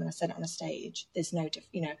poem and I said it on a stage. There's no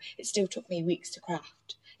difference. It still took me weeks to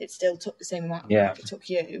craft. It still took the same amount of work it took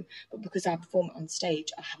you, but because I perform it on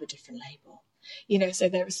stage, I have a different label. So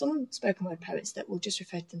there are some spoken word poets that will just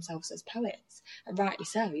refer to themselves as poets, and rightly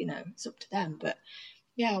so. It's up to them. But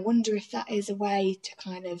yeah, I wonder if that is a way to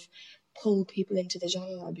kind of pull people into the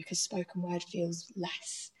genre, because spoken word feels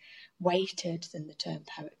less weighted than the term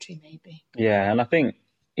poetry, maybe. Yeah, and I think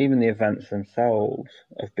even the events themselves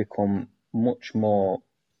have become much more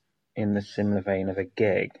in the similar vein of a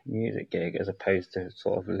music gig, as opposed to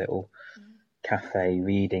sort of little cafe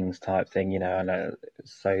readings type thing. I know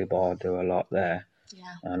Sobar do a lot there.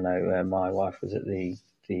 Yeah. I know my wife was at the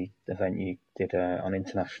event you did on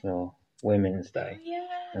International Women's Day,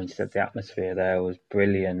 and she said the atmosphere there was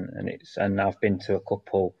brilliant, and I've been to a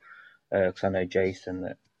couple, because I know Jason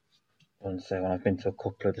that runs there, and I've been to a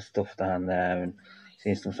couple of the stuff down there and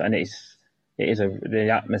seen stuff, and it is the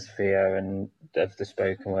atmosphere and of the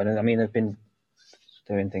spoken word. And I mean, they've been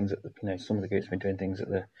doing things at some of the groups have been doing things at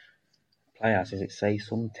the Playhouse. Is it Say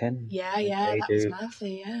Something? Yeah, that's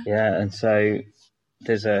Murphy, yeah. And so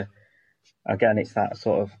there's again, it's that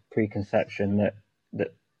sort of preconception that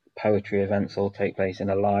poetry events all take place in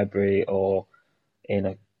a library or in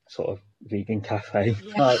a sort of vegan cafe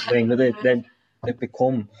type thing, but they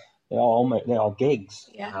are gigs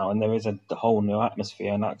now, and there is a whole new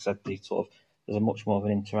atmosphere, and like I said, there's a much more of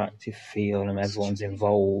an interactive feel, and everyone's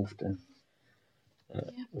involved, and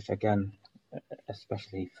which again,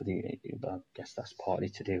 especially for I guess that's partly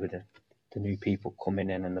to do with the new people coming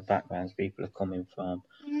in and the backgrounds people are coming from.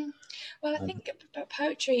 Well, I think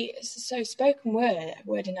poetry, so spoken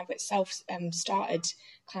word in of itself, started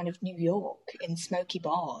kind of New York in smoky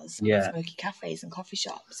bars, and smoky cafes and coffee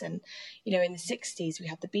shops. And, you know, in the 60s, we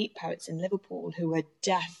had the beat poets in Liverpool who were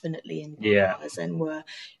definitely in bars and were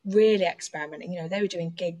really experimenting. You know, they were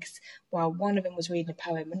doing gigs while one of them was reading a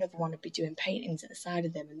poem, another one would be doing paintings at the side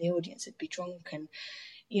of them, and the audience would be drunk. And,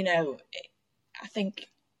 you know, I think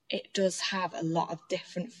it does have a lot of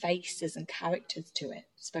different faces and characters to it,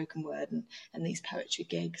 spoken word and these poetry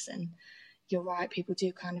gigs. And you're right, people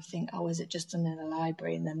do kind of think, oh, is it just done in a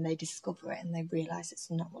library? And then they discover it and they realise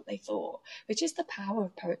it's not what they thought, which is the power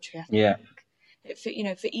of poetry, I think. For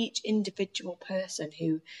each individual person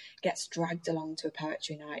who gets dragged along to a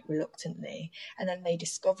poetry night reluctantly and then they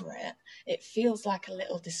discover it, it feels like a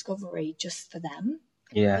little discovery just for them.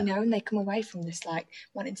 Yeah. You know, and they come away from this like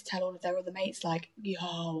wanting to tell all of their other mates, like,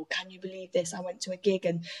 yo, can you believe this? I went to a gig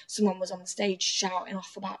and someone was on the stage shouting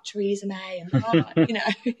off about Theresa May and you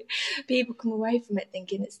know, people come away from it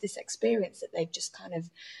thinking it's this experience that they've just kind of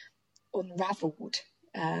unravelled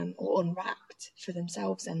or unwrapped for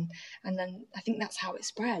themselves, and then I think that's how it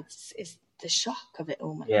spreads, is the shock of it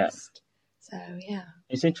almost. Yeah. So yeah,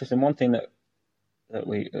 it's interesting. One thing that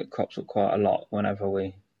crops up quite a lot whenever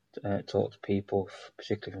we talk to people,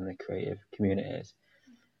 particularly from the creative communities,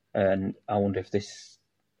 and I wonder if this,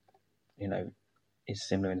 you know, is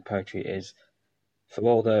similar in poetry, is for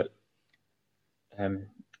all the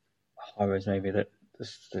horrors maybe that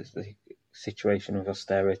the situation of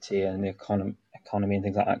austerity and the economy and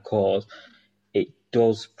things like that cause, it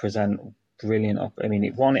does present brilliant. I mean,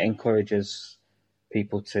 it encourages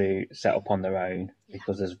people to set up on their own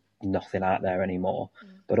because there's nothing out there anymore.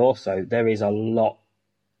 But also there is a lot,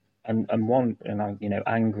 and you know,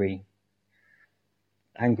 angry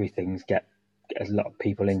things get a lot of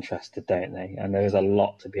people interested, don't they? And there is a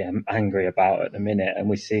lot to be angry about at the minute, and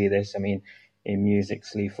we see this. I mean, in music,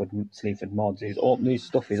 Sleaford Mods, his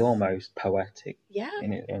stuff is almost poetic,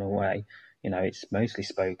 in a way. You know, it's mostly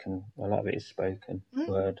spoken. A lot of it is spoken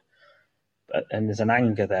word, and there's an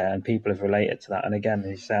anger there, and people have related to that. And again,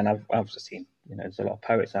 he's saying, I've also seen, you know, there's a lot of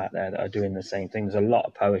poets out there that are doing the same thing. There's a lot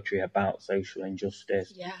of poetry about social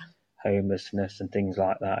injustice, homelessness, and things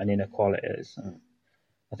like that, and inequalities. And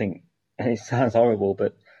I think, and it sounds horrible,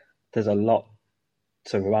 but there's a lot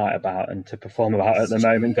to write about and to perform about at the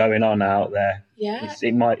moment going on out there.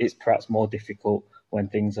 It's perhaps more difficult when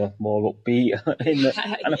things are more upbeat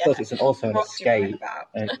and of course it's also an escape.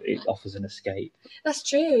 It offers an escape. That's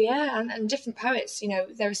true, and different poets, you know,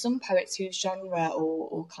 there are some poets whose genre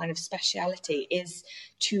or kind of speciality is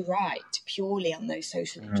to write purely on those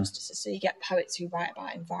social injustices. So you get poets who write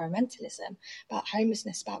about environmentalism, about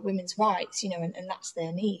homelessness, about women's rights, you know, and that's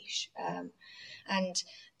their niche. And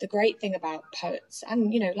the great thing about poets,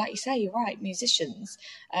 and, you know, like you say, you're right, musicians,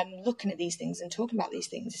 looking at these things and talking about these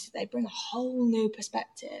things, is they bring a whole new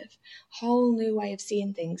perspective, whole new way of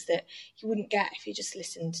seeing things that you wouldn't get if you just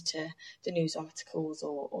listened to the news articles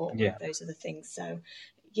or those other things. So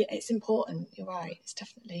yeah, it's important. You're right. It's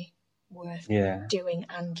definitely worth doing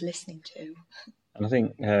and listening to. And I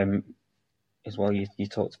think as well, you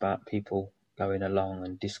talked about people going along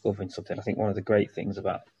and discovering something. I think one of the great things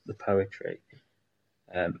about the poetry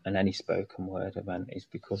and any spoken word event is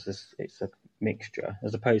because it's a mixture,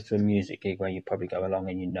 as opposed to a music gig where you probably go along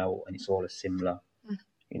and you know, and it's all a similar,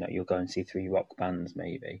 you know, you'll go and see 3 rock bands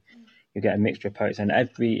maybe. You get a mixture of poets, and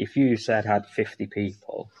if you said had 50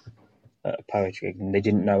 people at a poetry gig and they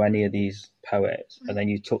didn't know any of these poets, and then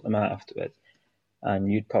you took them out afterwards,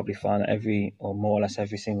 and you'd probably find that more or less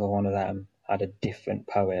every single one of them had a different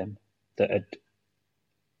poem that had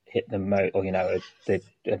hit them most, or, you know, they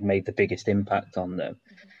had made the biggest impact on them.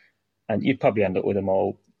 And you'd probably end up with them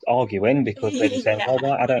all arguing because they'd be saying, "Oh,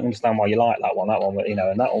 I don't understand why you like that one, you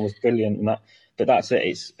know, and that one was brilliant." And but that's it.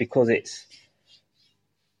 It's because it's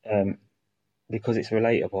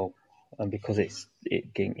relatable, and because it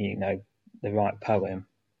you know, the right poem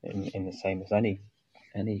in the same as any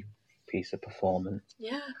piece of performance.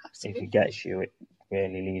 Yeah, absolutely. If it gets you, it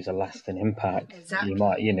really leaves a lasting impact. Exactly. You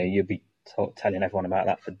might, you know, you'll be telling everyone about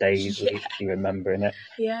that for days, you remembering it.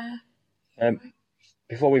 Yeah.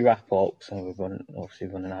 Before we wrap up, so we're obviously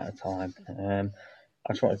running out of time.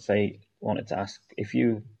 I just wanted to ask if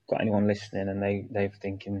you got anyone listening and they're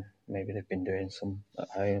thinking maybe they've been doing some at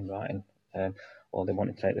home writing, or they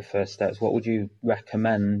want to take the first steps. What would you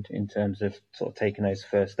recommend in terms of sort of taking those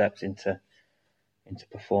first steps into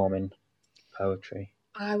performing poetry?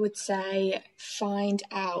 I would say find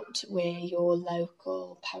out where your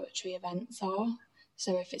local poetry events are.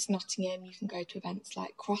 So if it's Nottingham, you can go to events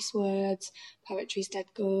like Crosswords, Poetry's Dead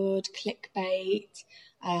Good, Clickbait.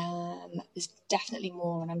 There's definitely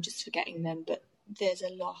more, and I'm just forgetting them, but there's a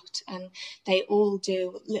lot, and they all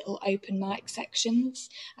do little open mic sections,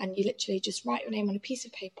 and you literally just write your name on a piece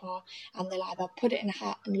of paper, and they'll either put it in a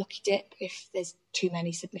hat and lucky dip if there's too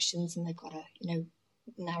many submissions and they've got to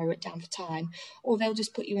narrow it down for time, or they'll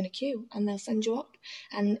just put you in a queue and they'll send you up.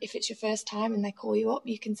 And if it's your first time and they call you up,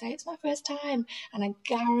 you can say it's my first time, and I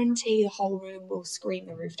guarantee the whole room will scream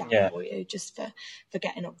the roof down for you just for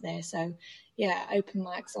getting up there. So yeah, open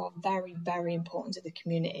mics are very, very important to the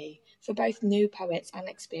community for both new poets and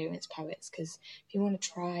experienced poets, because if you want to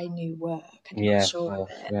try new work and you're not sure of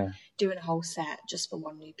it, doing a whole set just for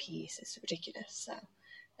one new piece is ridiculous. So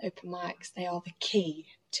open mics, they are the key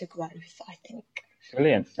to growth, I think.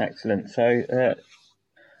 Brilliant, excellent. So,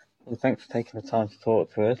 well, thanks for taking the time to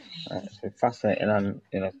talk to us. It's been fascinating, and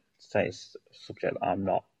say it's a subject that I'm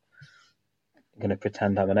not going to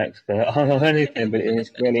pretend I'm an expert on or anything, but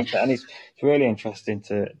it's really and it's really interesting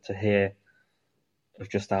to hear of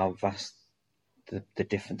just how vast the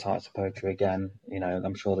different types of poetry. Again,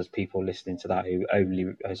 I'm sure there's people listening to that who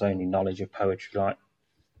has only knowledge of poetry like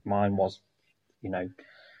mine was, a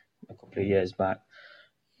couple of years back.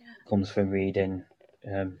 Comes from reading,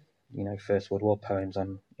 First World War poems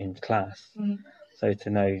in class. So to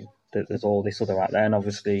know that there's all this other out there, and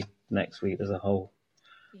obviously next week there's a whole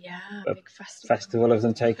big festival of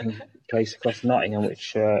them taking place across Nottingham,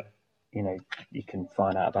 which you can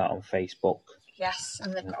find out about on Facebook. Yes,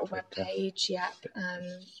 and they've got a webpage,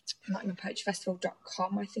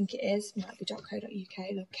 NottinghamPoetryFestival.com, I think it is. Might be .co.uk,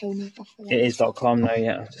 they'll kill me off of it. It is .com, no,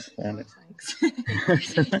 yeah. I've just found it.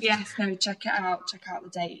 Thanks. Yes, no, check it out. Check out the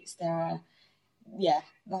dates. There are,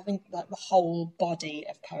 I think like the whole body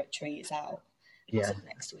of poetry is out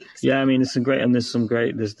next week. So. Yeah, I mean,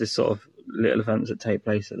 there's this sort of little events that take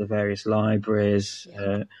place at the various libraries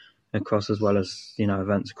across, as well as,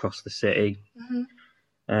 events across the city.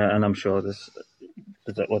 And I'm sure there's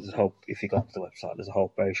a whole, if you go onto the website, there's a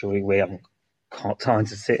whole brochure. We haven't got time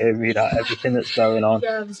to sit here and read out everything that's going on.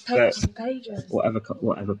 Yeah, there's pages and pages.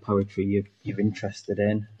 Whatever poetry you're interested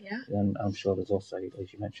in. And I'm sure there's also,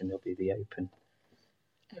 as you mentioned, there'll be the open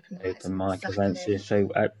mic events here. So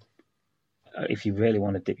if you really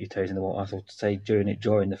want to dip your toes in the water, I would say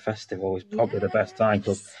during the festival is probably the best time,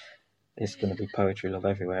 because there's going to be poetry love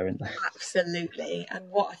everywhere, isn't there? Absolutely. And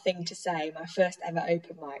what a thing to say. My first ever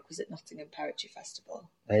open mic was at Nottingham Poetry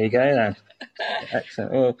Festival. There you go then.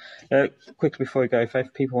 Excellent. Well, quickly before we go, if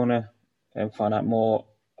people want to find out more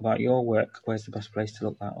about your work, where's the best place to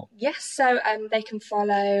look that up? Yes, so they can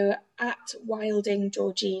follow at Wilding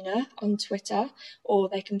Georgina on Twitter, or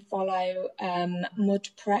they can follow Mud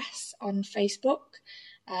Press on Facebook.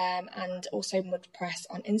 And also Mud Press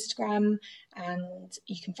on Instagram, and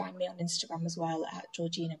you can find me on Instagram as well at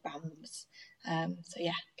Georgina Bams. So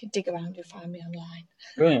you can dig around, you'll find me online.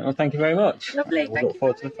 Brilliant. Well, thank you very much. Lovely. We'll look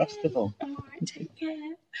forward to the festival. All right, take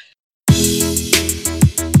care.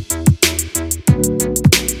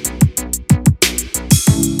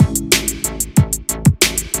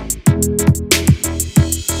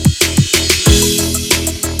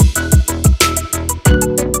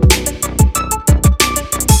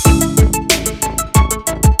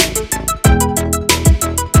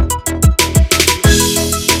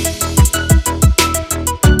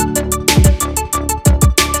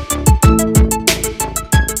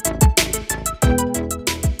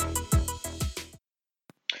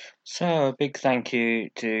 So a big thank you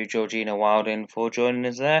to Georgina Wilding for joining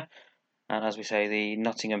us there. And as we say, the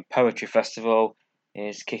Nottingham Poetry Festival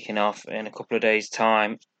is kicking off in a couple of days'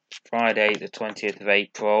 time, Friday the 20th of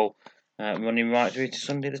April, running right through to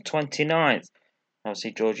Sunday the 29th.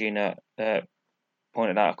 Obviously, Georgina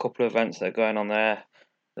pointed out a couple of events that are going on there.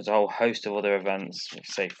 There's a whole host of other events. I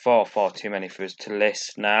say far too many for us to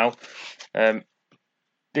list now.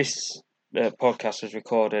 This podcast was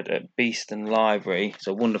recorded at Beeston Library. It's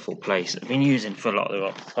a wonderful place I've been using for a lot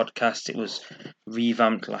of the podcasts. It was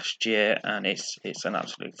revamped last year, and it's an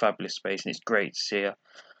absolutely fabulous space, and it's great to see a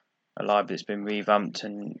library that's been revamped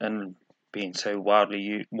and being so widely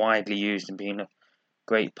used and being a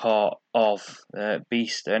great part of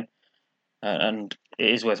Beeston. And it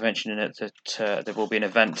is worth mentioning that there will be an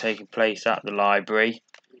event taking place at the library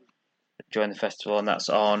during the festival, and that's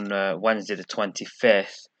on Wednesday the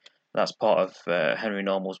 25th. That's part of Henry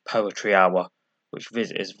Normal's Poetry Hour, which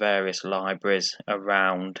visitors various libraries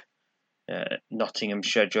around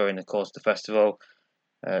Nottinghamshire during the course of the festival.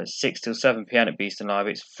 6 till 7 p.m. at Beeston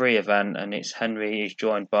Library. It's a free event, and it's Henry is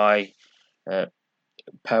joined by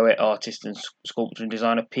poet, artist and sculptor and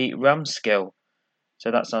designer Pete Ramskill. So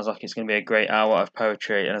that sounds like it's going to be a great hour of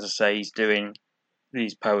poetry. And as I say, he's doing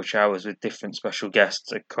these poetry hours with different special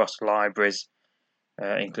guests across libraries,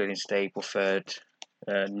 including Stapleford,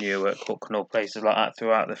 Newark, Hucknall, places like that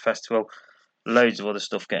throughout the festival. Loads of other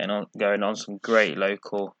stuff going on. Some great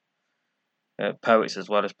local poets as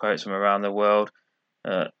well as poets from around the world.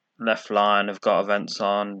 Left Line have got events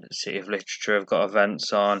on. City of Literature have got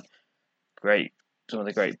events on. Some of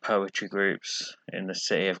the great poetry groups in the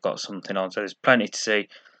city have got something on. So there's plenty to see.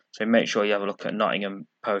 So make sure you have a look at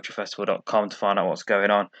NottinghamPoetryFestival.com to find out what's going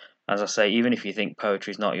on. As I say, even if you think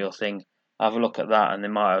poetry is not your thing, have a look at that, and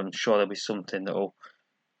I'm sure there'll be something that'll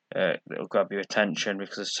grab your attention,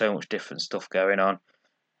 because there's so much different stuff going on.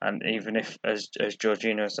 And even if, as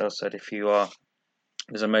Georgina has said,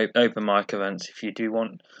 there's an open mic events, if you do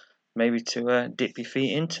want maybe to dip your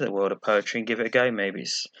feet into the world of poetry and give it a go. Maybe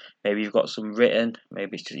you've got some written.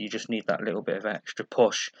 Maybe you just need that little bit of extra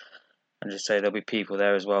push. And just say there'll be people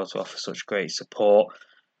there as well to offer such great support.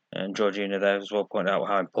 And Georgina there as well pointed out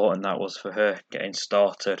how important that was for her getting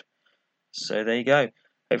started. So there you go.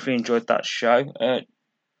 Hopefully you enjoyed that show.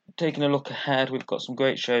 Taking a look ahead, we've got some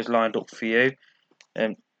great shows lined up for you.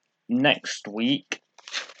 Next week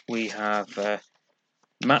we have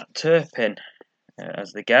Matt Turpin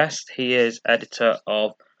as the guest. He is editor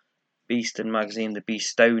of Beeston magazine, The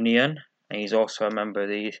Beestonian, and he's also a member of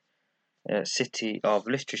the City of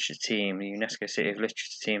Literature team, the UNESCO City of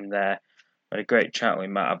Literature team there. I had a great chat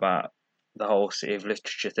with Matt about the whole City of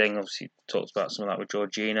Literature thing. Obviously talked about some of that with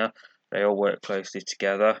Georgina. They all work closely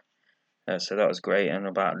together, so that was great. And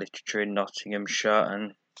about literature in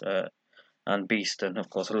Nottinghamshire and Beeston.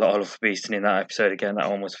 Of course, a lot of love for Beeston in that episode. Again,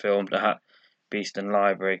 that one was filmed at Beeston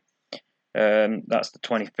Library. That's the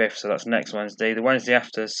 25th, so that's next Wednesday. The Wednesday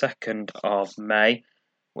after, 2nd of May,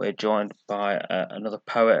 we're joined by another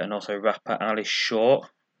poet and also rapper, Alice Short.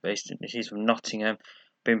 She's from Nottingham,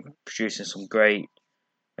 been producing some great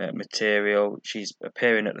material. She's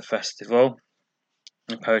appearing at the festival,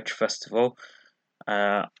 the Poetry Festival,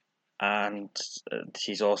 and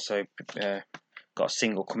she's also got a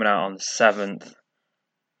single coming out on the 7th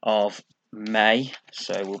of May,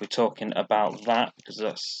 so we'll be talking about that, because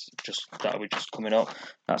that'll be just coming up.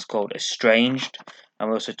 That's called Estranged, and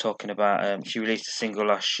we're also talking about she released a single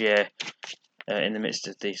last year in the midst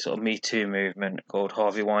of the sort of Me Too movement called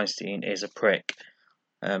Harvey Weinstein is a Prick.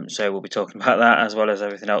 So we'll be talking about that, as well as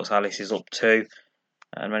everything else Alice is up to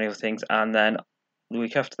and many other things. And then the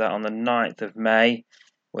week after that, on the 9th of May,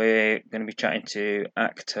 we're going to be chatting to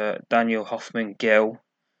actor Daniel Hoffman Gill,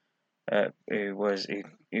 who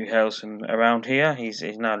hails from around here. He's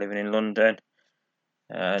now living in London,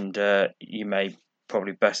 and you may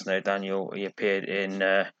probably best know Daniel. He appeared in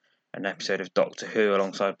an episode of Doctor Who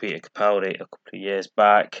alongside Peter Capaldi a couple of years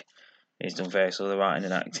back. He's done various other writing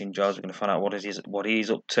and acting jobs. We're going to find out what he's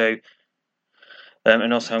up to,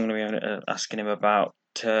 and also I'm going to be asking him about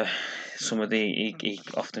some of the. He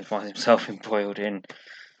often finds himself embroiled in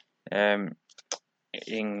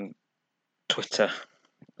Twitter.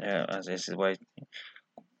 As is the way,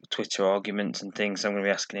 Twitter arguments and things. So I'm going to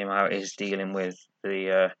be asking him how it is dealing with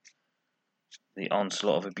the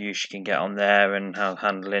onslaught of abuse you can get on there, and how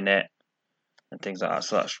handling it and things like that.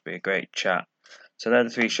 So that should be a great chat. So they're the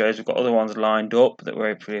 3 shows. We've got other ones lined up that we'll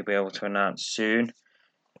hopefully be able to announce soon.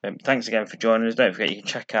 Thanks again for joining us. Don't forget you can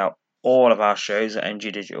check out all of our shows at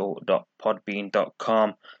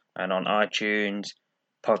ngdigital.podbean.com and on iTunes,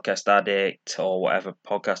 Podcast Addict, or whatever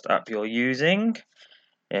podcast app you're using.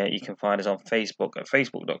 You can find us on Facebook at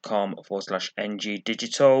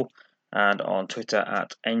facebook.com/ngdigital and on Twitter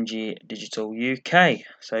at ngdigitaluk.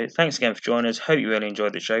 So thanks again for joining us. Hope you really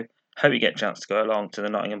enjoyed the show. Hope you get a chance to go along to the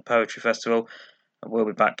Nottingham Poetry Festival. And we'll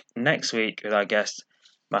be back next week with our guest,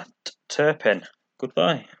 Matt Turpin.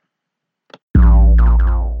 Goodbye.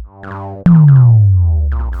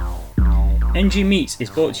 NG Meets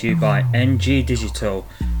is brought to you by NG Digital.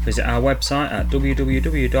 Visit our website at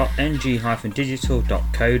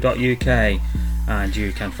www.ng-digital.co.uk, and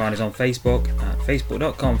you can find us on Facebook at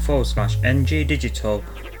facebook.com/NG Digital,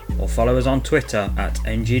 or follow us on Twitter at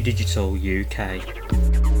NG Digital UK.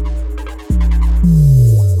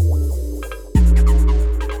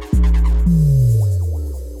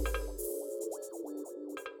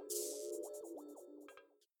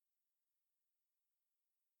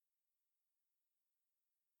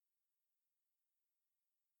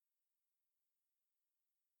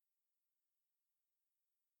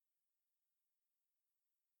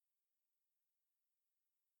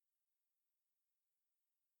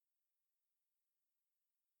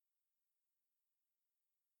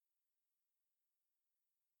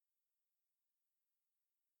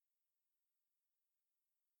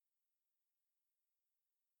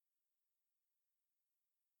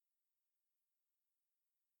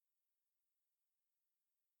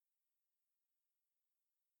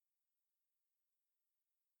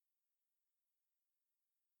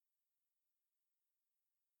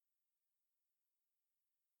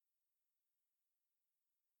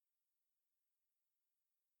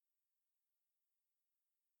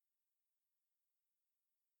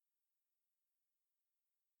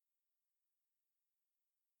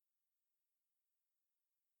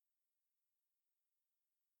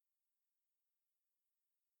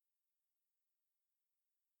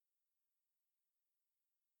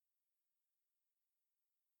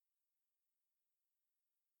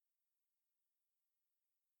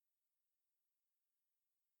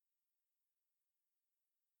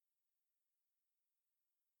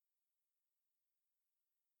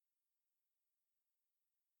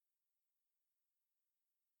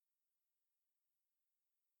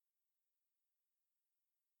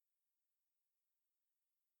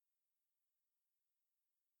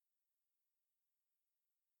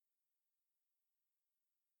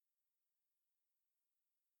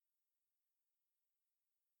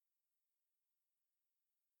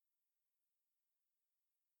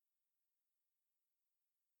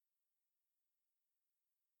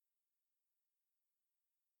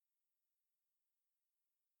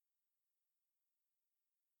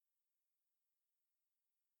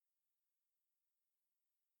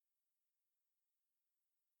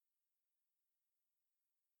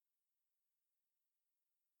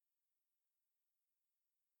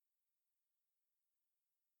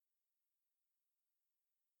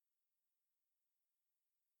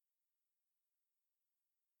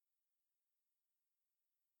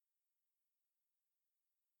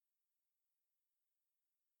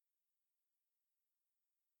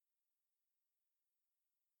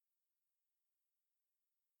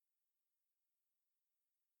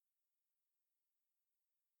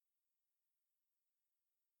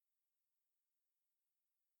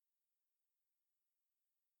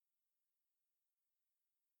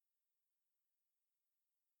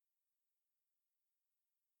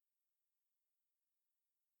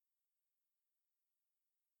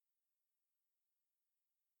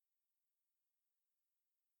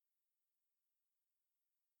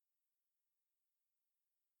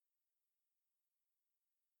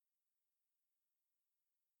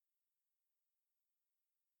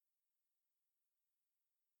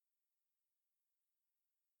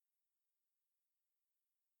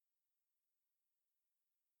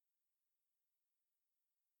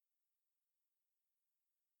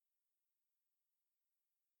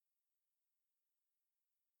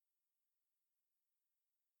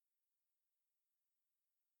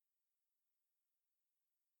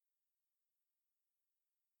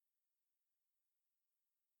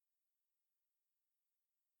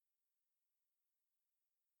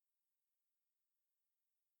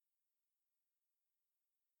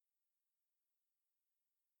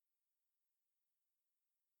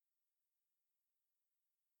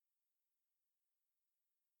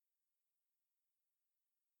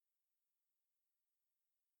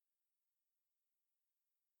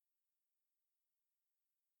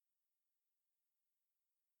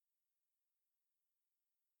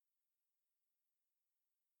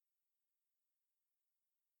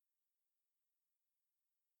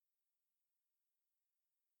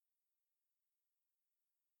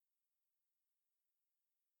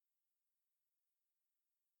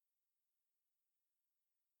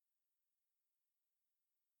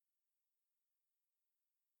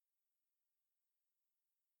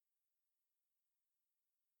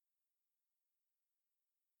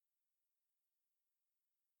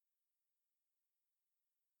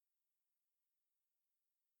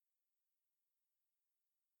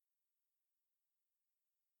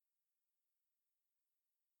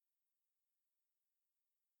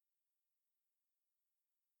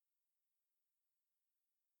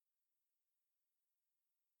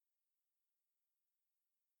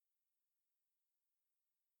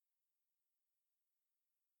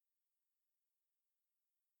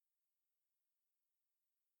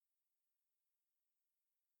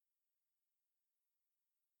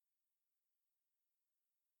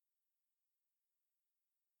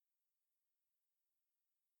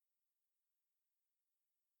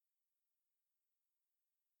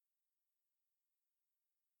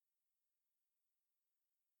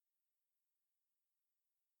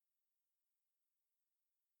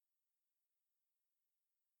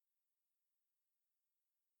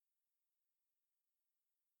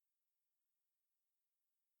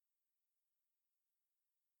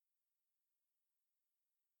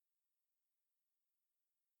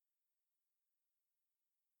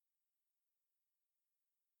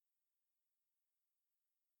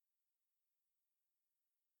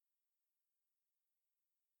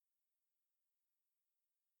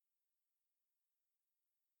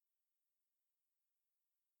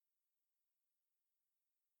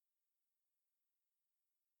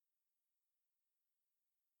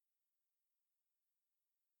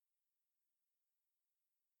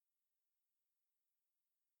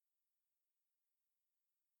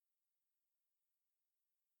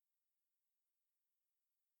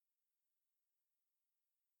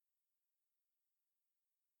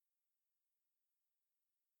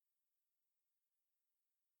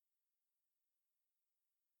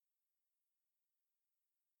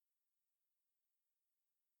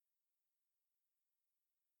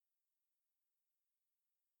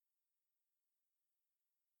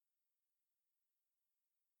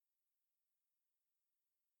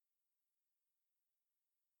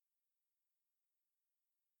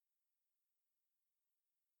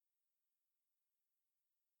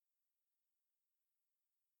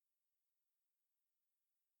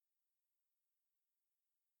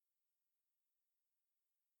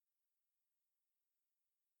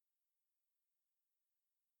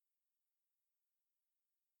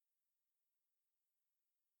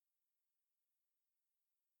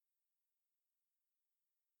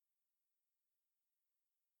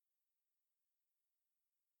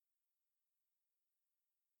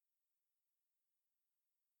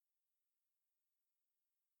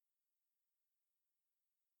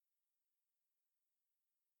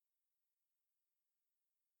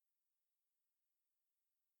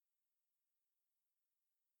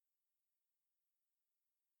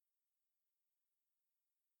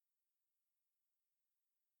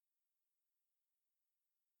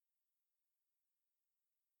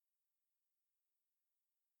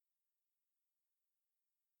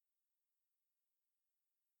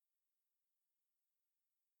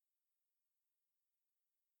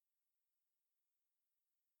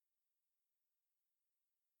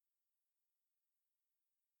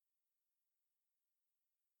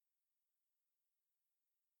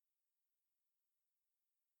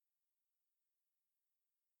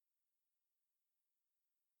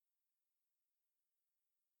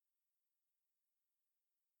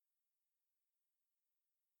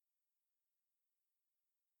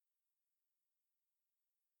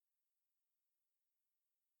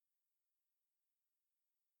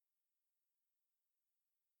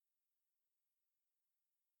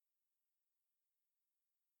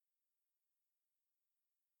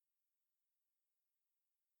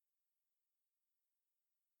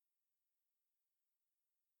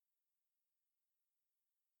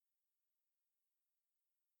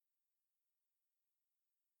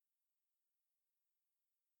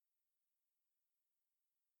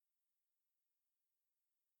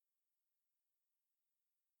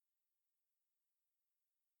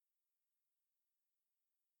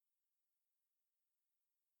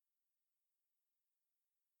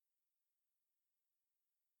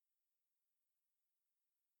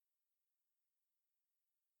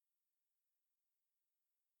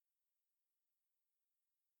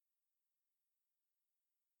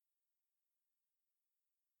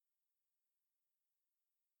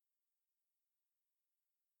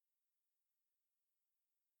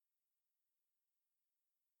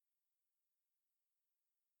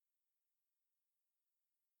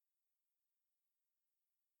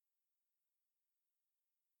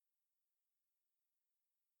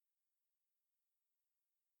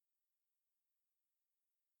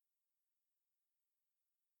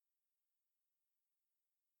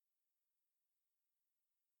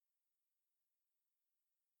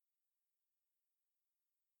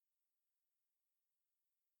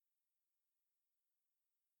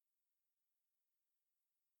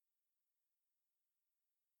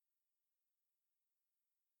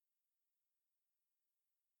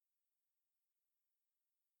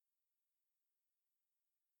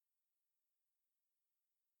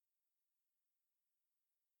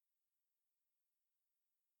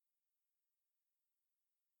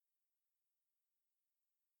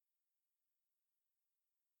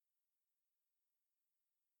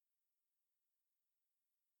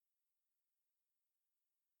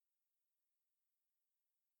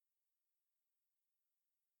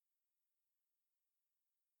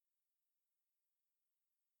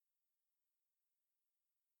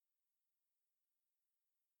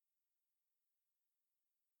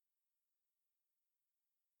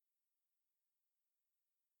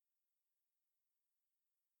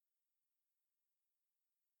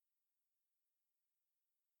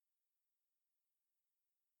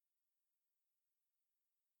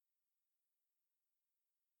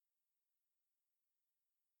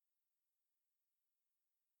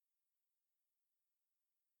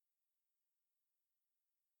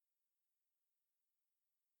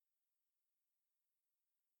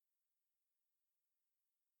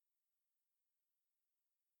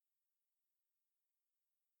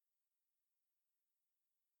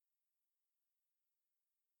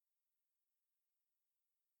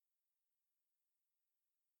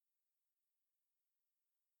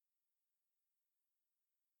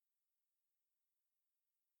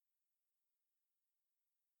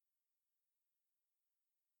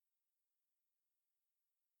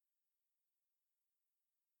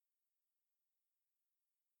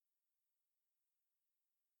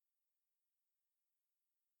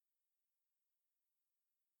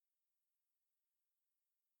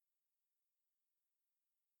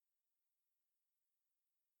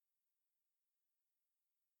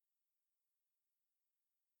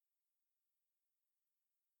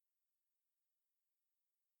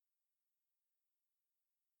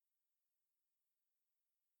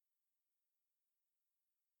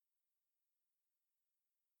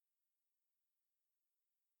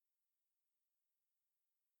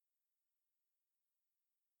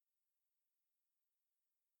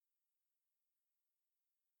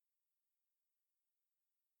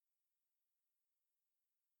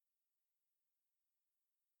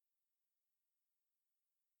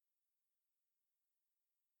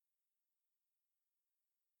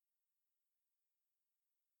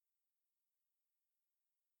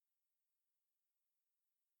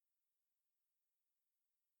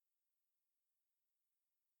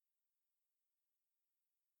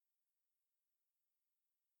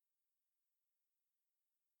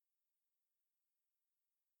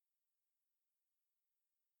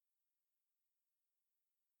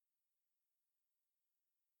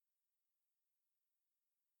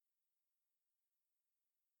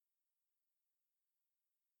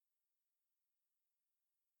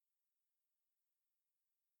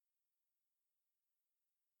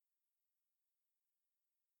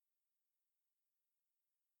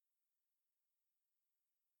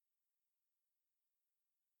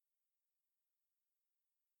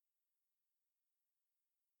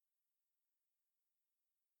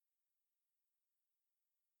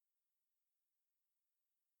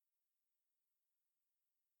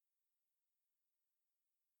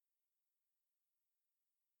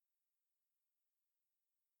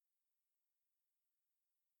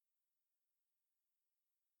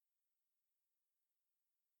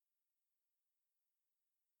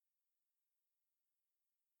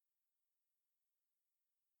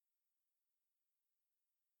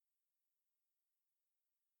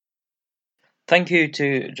 thank you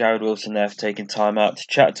to Jared Wilson there for taking time out to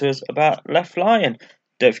chat to us about Left Lion.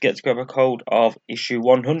 Don't forget to grab a hold of issue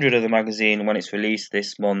 100 of the magazine when it's released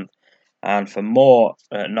this month. And for more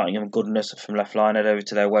Nottingham goodness from Left Lion, head over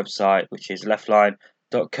to their website, which is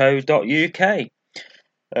leftline.co.uk.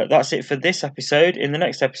 That's it for this episode. In the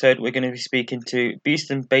next episode, we're going to be speaking to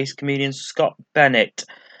Beeston-based comedian Scott Bennett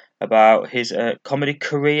about his comedy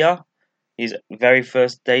career, his very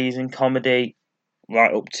first days in comedy,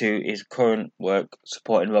 right up to his current work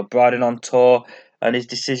supporting Rob Brydon on tour, and his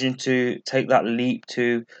decision to take that leap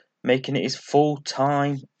to making it his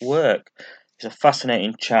full-time work. It's a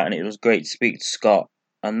fascinating chat, and it was great to speak to Scott,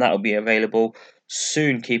 and that will be available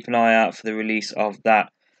soon. Keep an eye out for the release of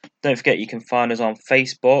that. Don't forget you can find us on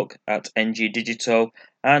Facebook at NG Digital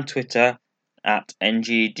and Twitter at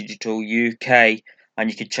NG Digital UK, and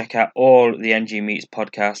you can check out all the NG Meets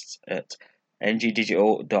podcasts at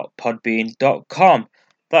ngdigital.podbean.com.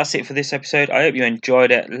 That's it for this episode. I hope you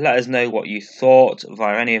enjoyed it. Let us know what you thought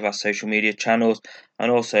via any of our social media channels,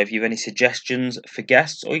 and also if you have any suggestions for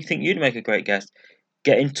guests or you think you'd make a great guest,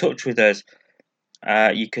 get in touch with us.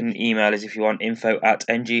 You can email us if you want,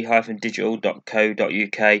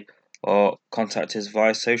 info@ng-digital.co.uk, or contact us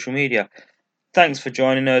via social media. Thanks for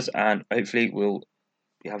joining us, and hopefully we'll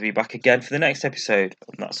have you back again for the next episode.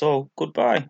 And that's all. Goodbye.